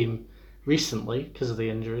this team recently because of the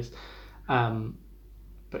injuries,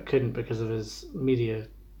 but couldn't because of his media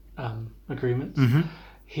agreements. Mm-hmm.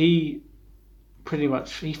 He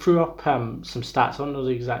threw up some stats. I don't know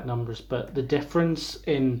the exact numbers, but the difference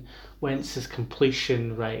in Wentz's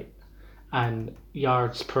completion rate and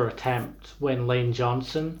yards per attempt when Lane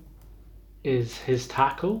Johnson is his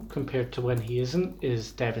tackle compared to when he isn't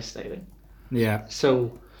is devastating. Yeah.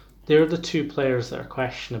 So they're the 2 players that are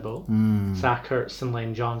questionable, Zach Ertz and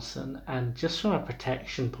Lane Johnson, and just from a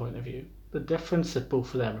protection point of view, the difference that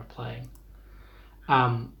both of them are playing.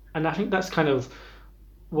 And I think that's kind of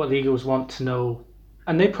what the Eagles want to know,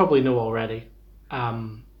 and they probably know already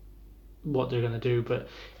what they're going to do. But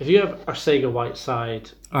if you have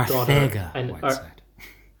Arcega-Whiteside, and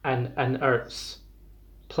Ertz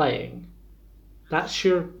playing, that's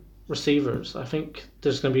your receivers. I think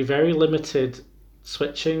there's going to be very limited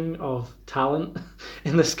switching of talent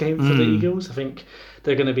in this game for the Eagles. I think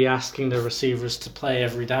they're going to be asking their receivers to play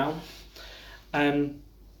every down, and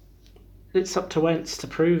it's up to Wentz to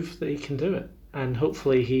prove that he can do it. And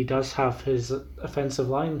hopefully he does have his offensive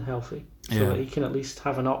line healthy, so that he can at least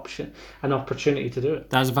have an opportunity to do it.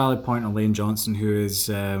 That's a valid point on Lane Johnson, who is,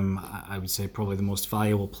 I would say, probably the most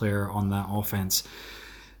valuable player on that offense.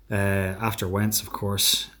 After Wentz, of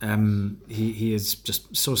course, he is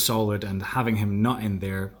just so solid, and having him not in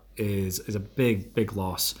there is a big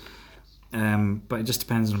loss. But it just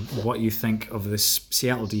depends on what you think of this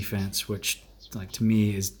Seattle defense, which, like, to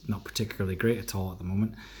me, is not particularly great at all at the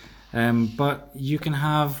moment. But you can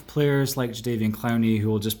have players like Jadeveon Clowney who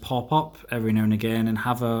will just pop up every now and again and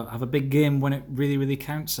have a big game when it really, really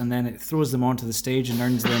counts, and then it throws them onto the stage and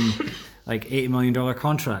earns them like $80 million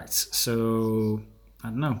contracts. So I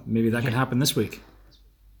don't know, maybe that could happen this week.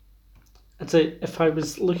 I'd say if I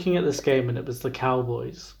was looking at this game and it was the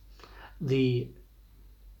Cowboys, the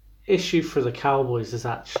issue for the Cowboys is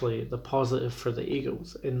actually the positive for the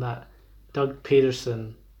Eagles, in that Doug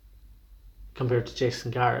Peterson compared to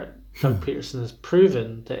Jason Garrett. Doug Peterson has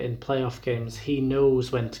proven that in playoff games he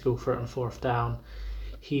knows when to go for it on fourth down.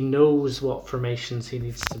 He knows what formations he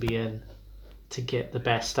needs to be in to get the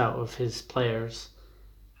best out of his players.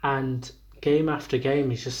 And game after game,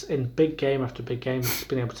 he's just in big game after big game, he's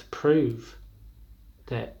been able to prove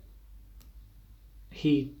that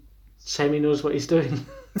he semi knows what he's doing.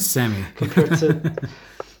 Semi. Compared to...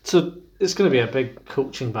 So it's going to be a big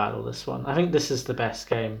coaching battle, this one. I think this is the best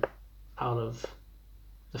game out of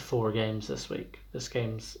the 4 games this week. This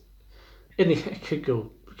game's... It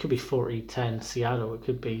could be 40-10 Seattle. It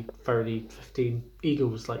could be 30-15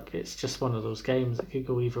 Eagles. Like, it's just one of those games that could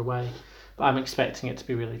go either way. But I'm expecting it to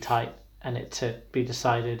be really tight and it to be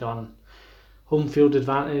decided on home field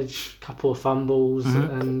advantage, a couple of fumbles,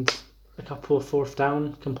 and a couple of fourth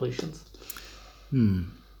down completions. To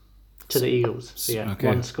the Eagles. So yeah, okay.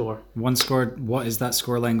 One score. One score. What is that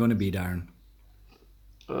scoreline going to be, Darren?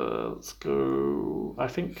 Let's go. I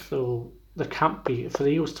think there can't be, for the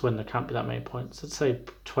Eagles to win, there can't be that many points. I'd say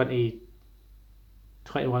 21-18.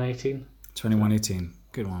 21-18.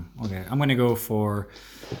 Good one. Okay, I'm going to go for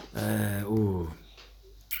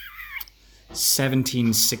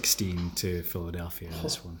 17-16 to Philadelphia.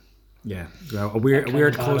 This one. Yeah, well, a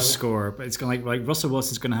weird close score, but it's going to like Russell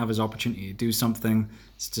Wilson's going to have his opportunity to do something.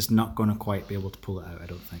 It's just not going to quite be able to pull it out, I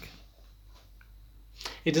don't think.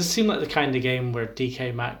 It does seem like the kind of game where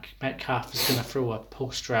DK Metcalf is going to throw a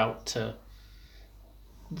poster out to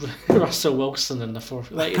Russell Wilson in the fourth.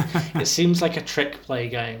 Like it seems like a trick play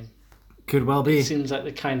game. Could well be. It seems like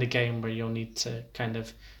the kind of game where you'll need to kind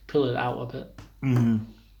of pull it out a bit. Mm-hmm.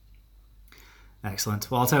 Excellent.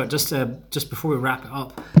 Well, I'll tell you, just before we wrap it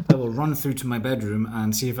up, I will run through to my bedroom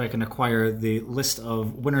and see if I can acquire the list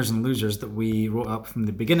of winners and losers that we wrote up from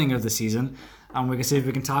the beginning of the season, and we can see if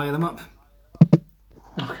we can tally them up.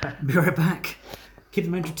 Okay. Be right back. Keep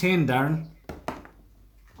them entertained, Darren.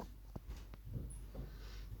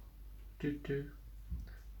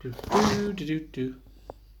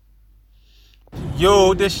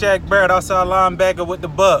 Yo, this Shaq Barrett, outside linebacker with the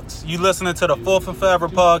Bucks. You listening to the Fourth and Forever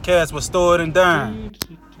podcast with Stewart and Darren.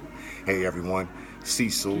 Hey everyone,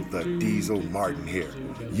 Cecil the Diesel Martin here.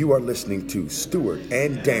 You are listening to Stewart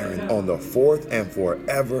and Darren on the Fourth and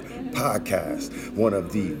Forever podcast, one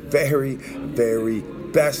of the very, very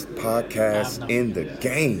best podcasts in the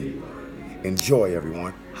game. Enjoy,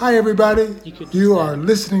 everyone. Hi everybody, you are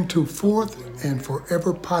listening to Fourth and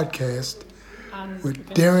Forever podcast with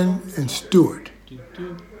Darren and Stewart.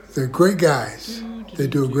 They're great guys. They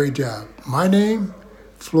do a great job. My name,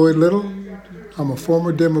 Floyd Little. I'm a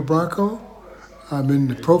former Denver Bronco. I'm in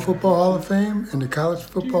the Pro Football Hall of Fame and the College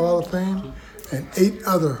Football Hall of Fame and 8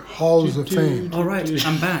 other Halls of Fame. All right,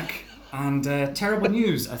 I'm back. And terrible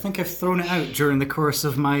news. I think I've thrown it out during the course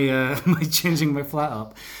of my my changing my flat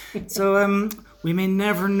up. So we may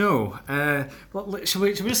never know. Well, should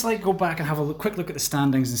we just go back and have a quick look at the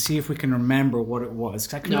standings and see if we can remember what it was?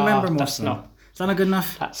 Because I can remember most of them. Is that not good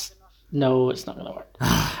enough? No, it's not going to work.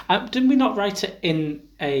 Didn't we not write it in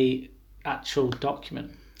a actual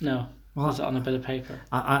document? No. Well, was it on a bit of paper?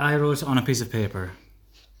 I wrote it on a piece of paper.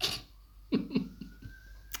 And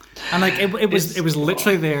it was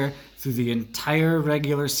literally there through the entire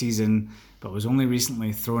regular season, but was only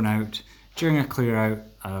recently thrown out during a clear out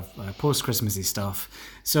of post-Christmassy stuff.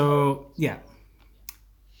 So yeah.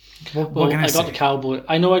 What can I say? Got the Cowboys.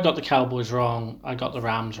 I know I got the Cowboys wrong. I got the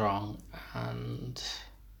Rams wrong, and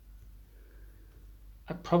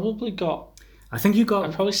I probably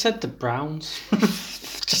said the Browns.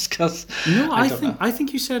 Just because. No, I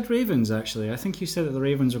think you said Ravens. Actually, I think you said that the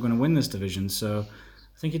Ravens are going to win this division. So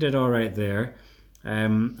I think you did all right there.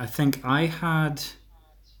 I think I had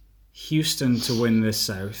Houston to win this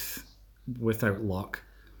South without luck,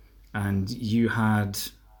 and you had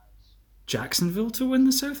Jacksonville to win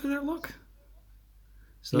the South without luck.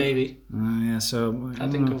 So, maybe. Yeah. So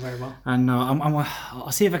that didn't go very well. And no,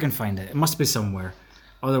 I'll see if I can find it. It must be somewhere.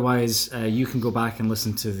 Otherwise, you can go back and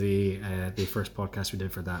listen to the first podcast we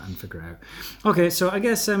did for that and figure it out. Okay, so I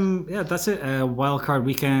guess that's it. Wild Card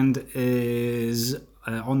Weekend is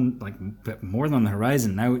on more than on the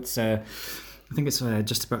horizon now. It's I think it's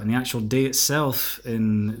just about on the actual day itself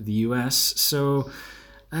in the US. So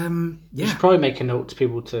you should probably make a note to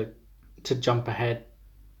people to jump ahead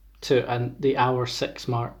to the hour 6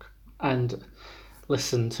 mark and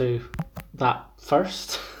listen to that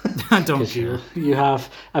first. I don't care. You have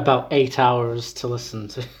about 8 hours to listen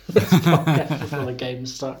to this podcast before the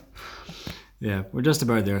games start. Yeah, we're just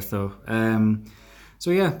about there though.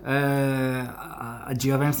 So yeah, do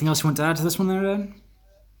you have anything else you want to add to this one there, Ed?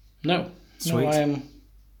 No. Sweet. No,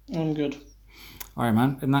 I'm good. All right,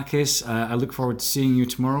 man. In that case, I look forward to seeing you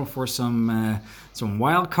tomorrow for some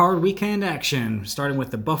wild card weekend action, starting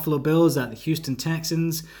with the Buffalo Bills at the Houston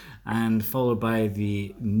Texans, and followed by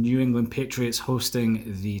the New England Patriots hosting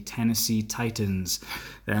the Tennessee Titans.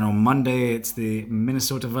 Then on Monday, it's the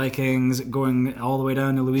Minnesota Vikings going all the way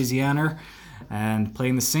down to Louisiana and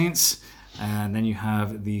playing the Saints. And then you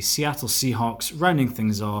have the Seattle Seahawks rounding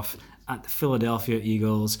things off at the Philadelphia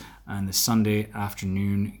Eagles and the Sunday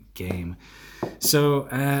afternoon game. So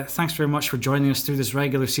thanks very much for joining us through this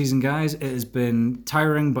regular season, guys. It has been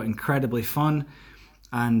tiring but incredibly fun.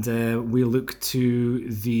 And we look to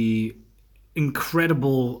the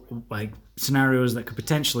incredible scenarios that could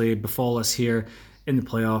potentially befall us here in the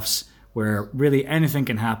playoffs, where really anything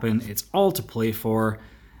can happen. It's all to play for,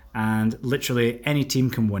 and literally any team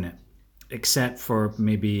can win it, except for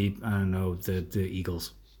maybe, I don't know, the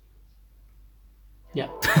Eagles. Yeah.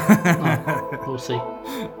 We'll see.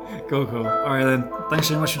 Cool. All right then. Thanks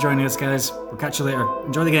very much for joining us, guys. We'll catch you later.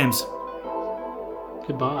 Enjoy the games.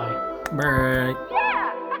 Goodbye. Bye.